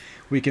again.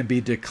 We can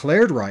be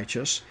declared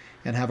righteous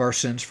and have our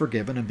sins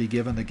forgiven and be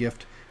given the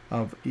gift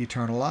of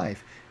eternal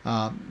life.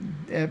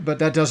 But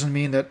that doesn't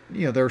mean that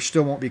there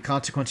still won't be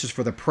consequences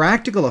for the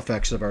practical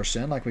effects of our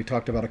sin, like we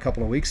talked about a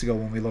couple of weeks ago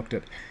when we looked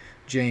at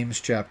James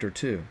chapter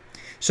 2.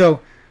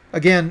 So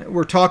again,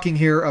 we're talking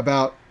here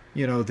about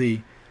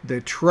the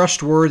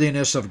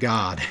trustworthiness of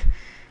God,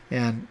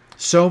 and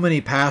so many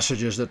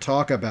passages that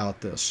talk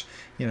about this.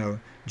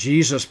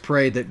 Jesus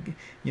prayed that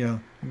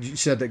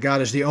said that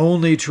God is the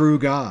only true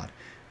God.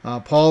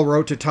 Paul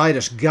wrote to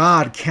Titus,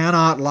 God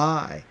cannot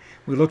lie.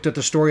 We looked at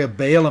the story of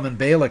Balaam and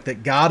Balak,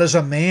 that God is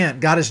a man.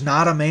 God is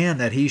not a man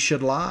that he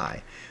should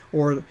lie.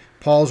 Or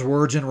Paul's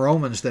words in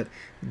Romans that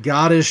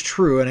God is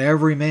true and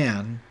every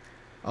man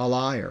a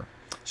liar.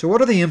 So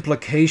what are the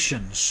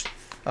implications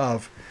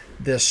of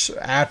this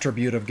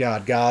attribute of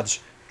God, God's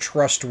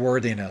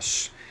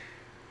trustworthiness?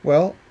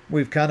 Well,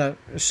 we've kind of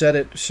said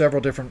it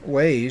several different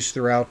ways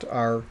throughout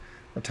our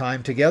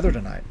time together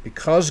tonight.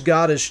 Because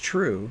God is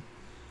true,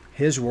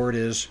 his word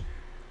is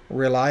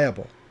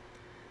reliable.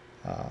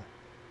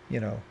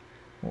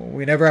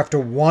 We never have to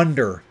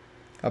wonder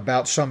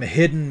about some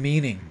hidden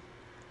meaning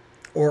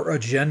or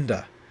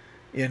agenda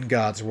in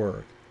God's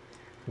word.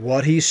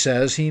 What he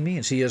says, he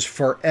means. He is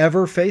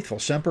forever faithful,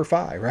 semper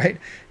fi, right?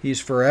 He's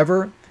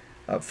forever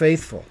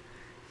faithful.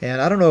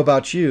 And I don't know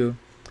about you,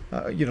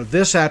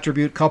 this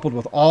attribute coupled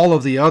with all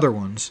of the other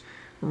ones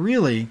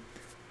really,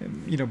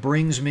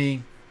 brings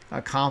me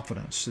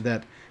confidence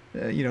that,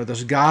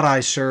 this God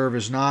I serve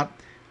is not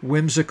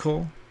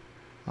whimsical.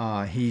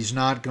 He's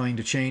not going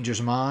to change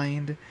his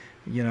mind.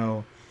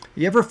 You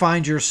ever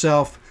find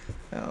yourself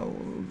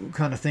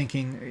kind of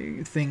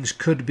thinking things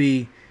could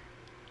be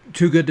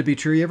too good to be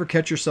true? You ever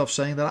catch yourself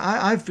saying that?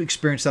 I've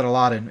experienced that a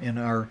lot in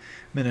our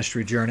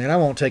ministry journey, and I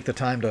won't take the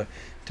time to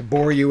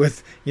bore you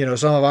with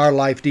some of our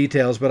life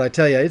details, but I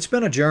tell you, it's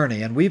been a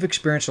journey, and we've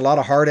experienced a lot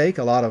of heartache,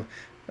 a lot of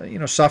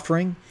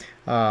suffering.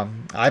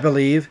 I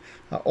believe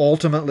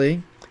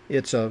ultimately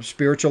it's a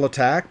spiritual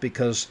attack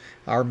because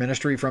our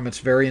ministry from its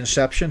very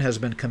inception has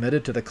been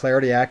committed to the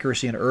clarity,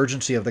 accuracy, and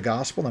urgency of the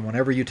gospel. And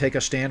whenever you take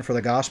a stand for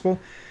the gospel,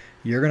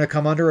 you're going to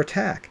come under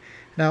attack.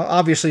 Now,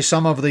 obviously,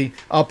 some of the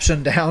ups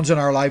and downs in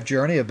our life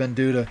journey have been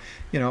due to,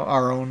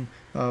 our own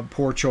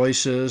poor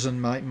choices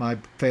and my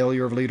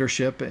failure of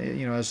leadership,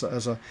 as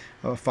a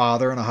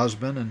father and a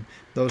husband and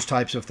those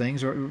types of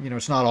things. Or,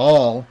 it's not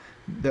all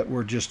that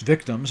we're just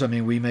victims. I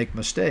mean, we make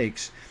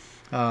mistakes.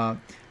 But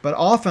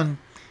often,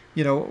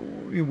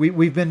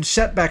 we've been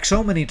set back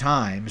so many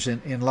times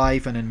in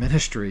life and in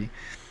ministry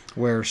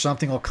where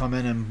something will come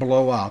in and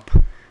blow up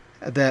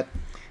that,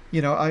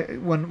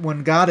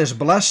 when God is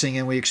blessing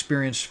and we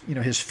experience,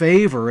 His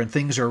favor and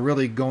things are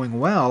really going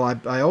well,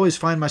 I always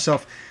find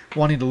myself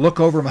wanting to look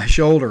over my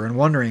shoulder and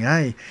wondering,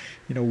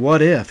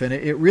 what if? And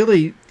it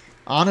really,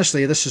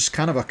 honestly, this is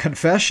kind of a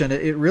confession.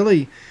 It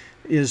really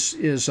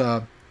is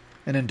an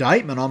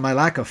indictment on my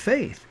lack of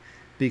faith,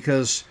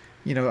 because,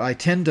 I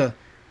tend to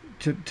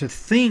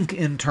think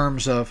in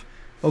terms of,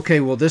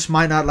 okay, well, this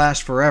might not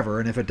last forever,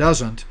 and if it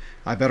doesn't,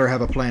 I better have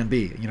a plan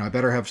B. I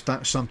better have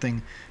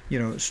something,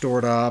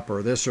 stored up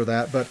or this or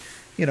that. But,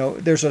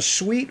 there's a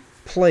sweet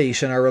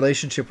place in our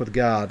relationship with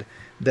God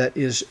that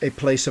is a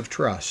place of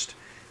trust.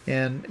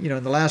 And,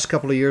 in the last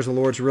couple of years, the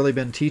Lord's really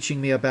been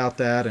teaching me about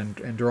that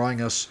and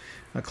drawing us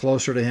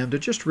closer to Him to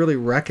just really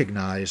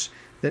recognize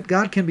that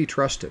God can be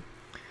trusted.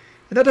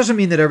 And that doesn't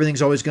mean that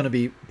everything's always going to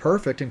be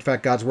perfect. In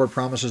fact, God's Word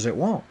promises it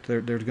won't.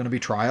 There's going to be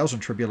trials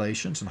and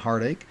tribulations and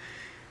heartache.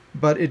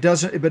 But it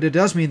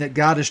does mean that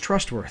God is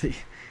trustworthy,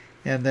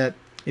 and that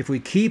if we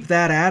keep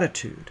that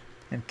attitude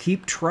and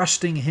keep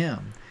trusting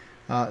Him,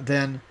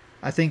 then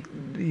I think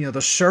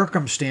the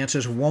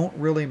circumstances won't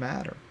really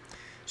matter.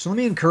 So let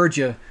me encourage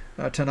you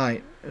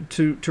tonight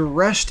to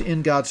rest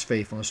in God's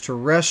faithfulness, to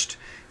rest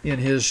in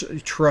His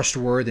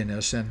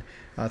trustworthiness, and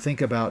think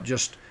about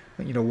just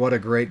what a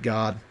great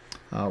God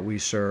we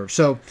serve.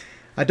 So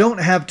I don't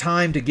have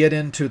time to get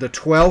into the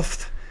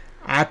 12th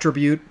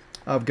attribute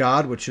of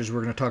God, which is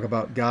we're going to talk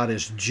about God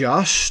is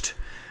just,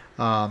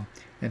 and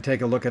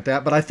take a look at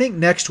that. But I think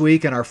next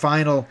week in our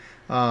final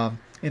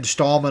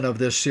installment of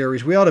this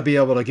series, we ought to be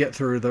able to get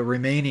through the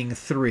remaining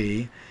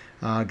three.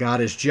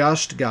 God is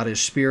just, God is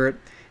spirit,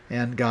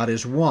 and God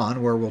is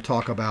one, where we'll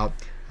talk about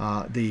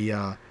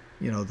the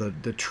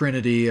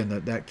Trinity and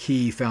that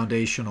key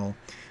foundational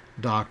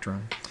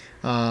doctrine.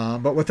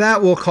 But with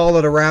that, we'll call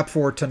it a wrap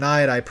for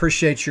tonight. I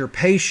appreciate your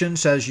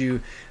patience as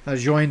you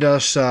joined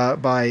us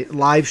by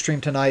live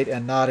stream tonight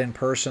and not in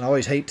person. I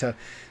always hate to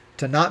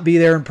not be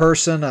there in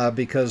person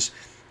because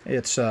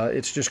it's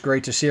just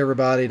great to see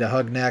everybody, to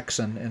hug necks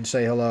and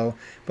say hello.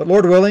 But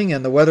Lord willing,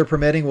 and the weather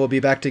permitting, we'll be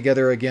back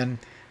together again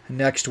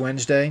next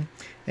Wednesday.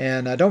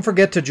 And don't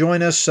forget to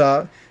join us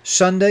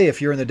Sunday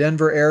if you're in the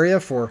Denver area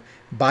for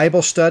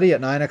Bible study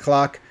at 9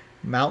 o'clock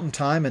Mountain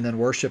Time, and then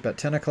worship at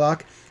 10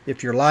 o'clock.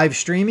 If you're live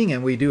streaming,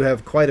 and we do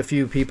have quite a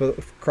few people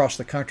across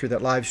the country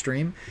that live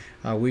stream,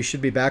 we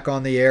should be back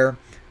on the air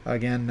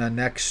again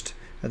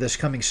this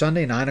coming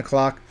Sunday, 9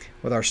 o'clock,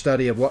 with our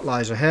study of what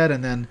lies ahead,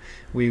 and then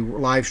we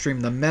live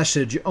stream the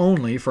message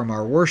only from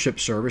our worship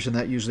service, and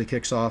that usually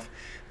kicks off,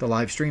 the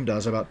live stream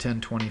does, about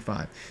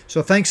 10:25.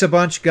 So thanks a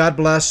bunch, God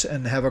bless,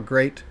 and have a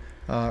great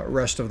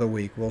rest of the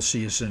week. We'll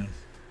see you soon.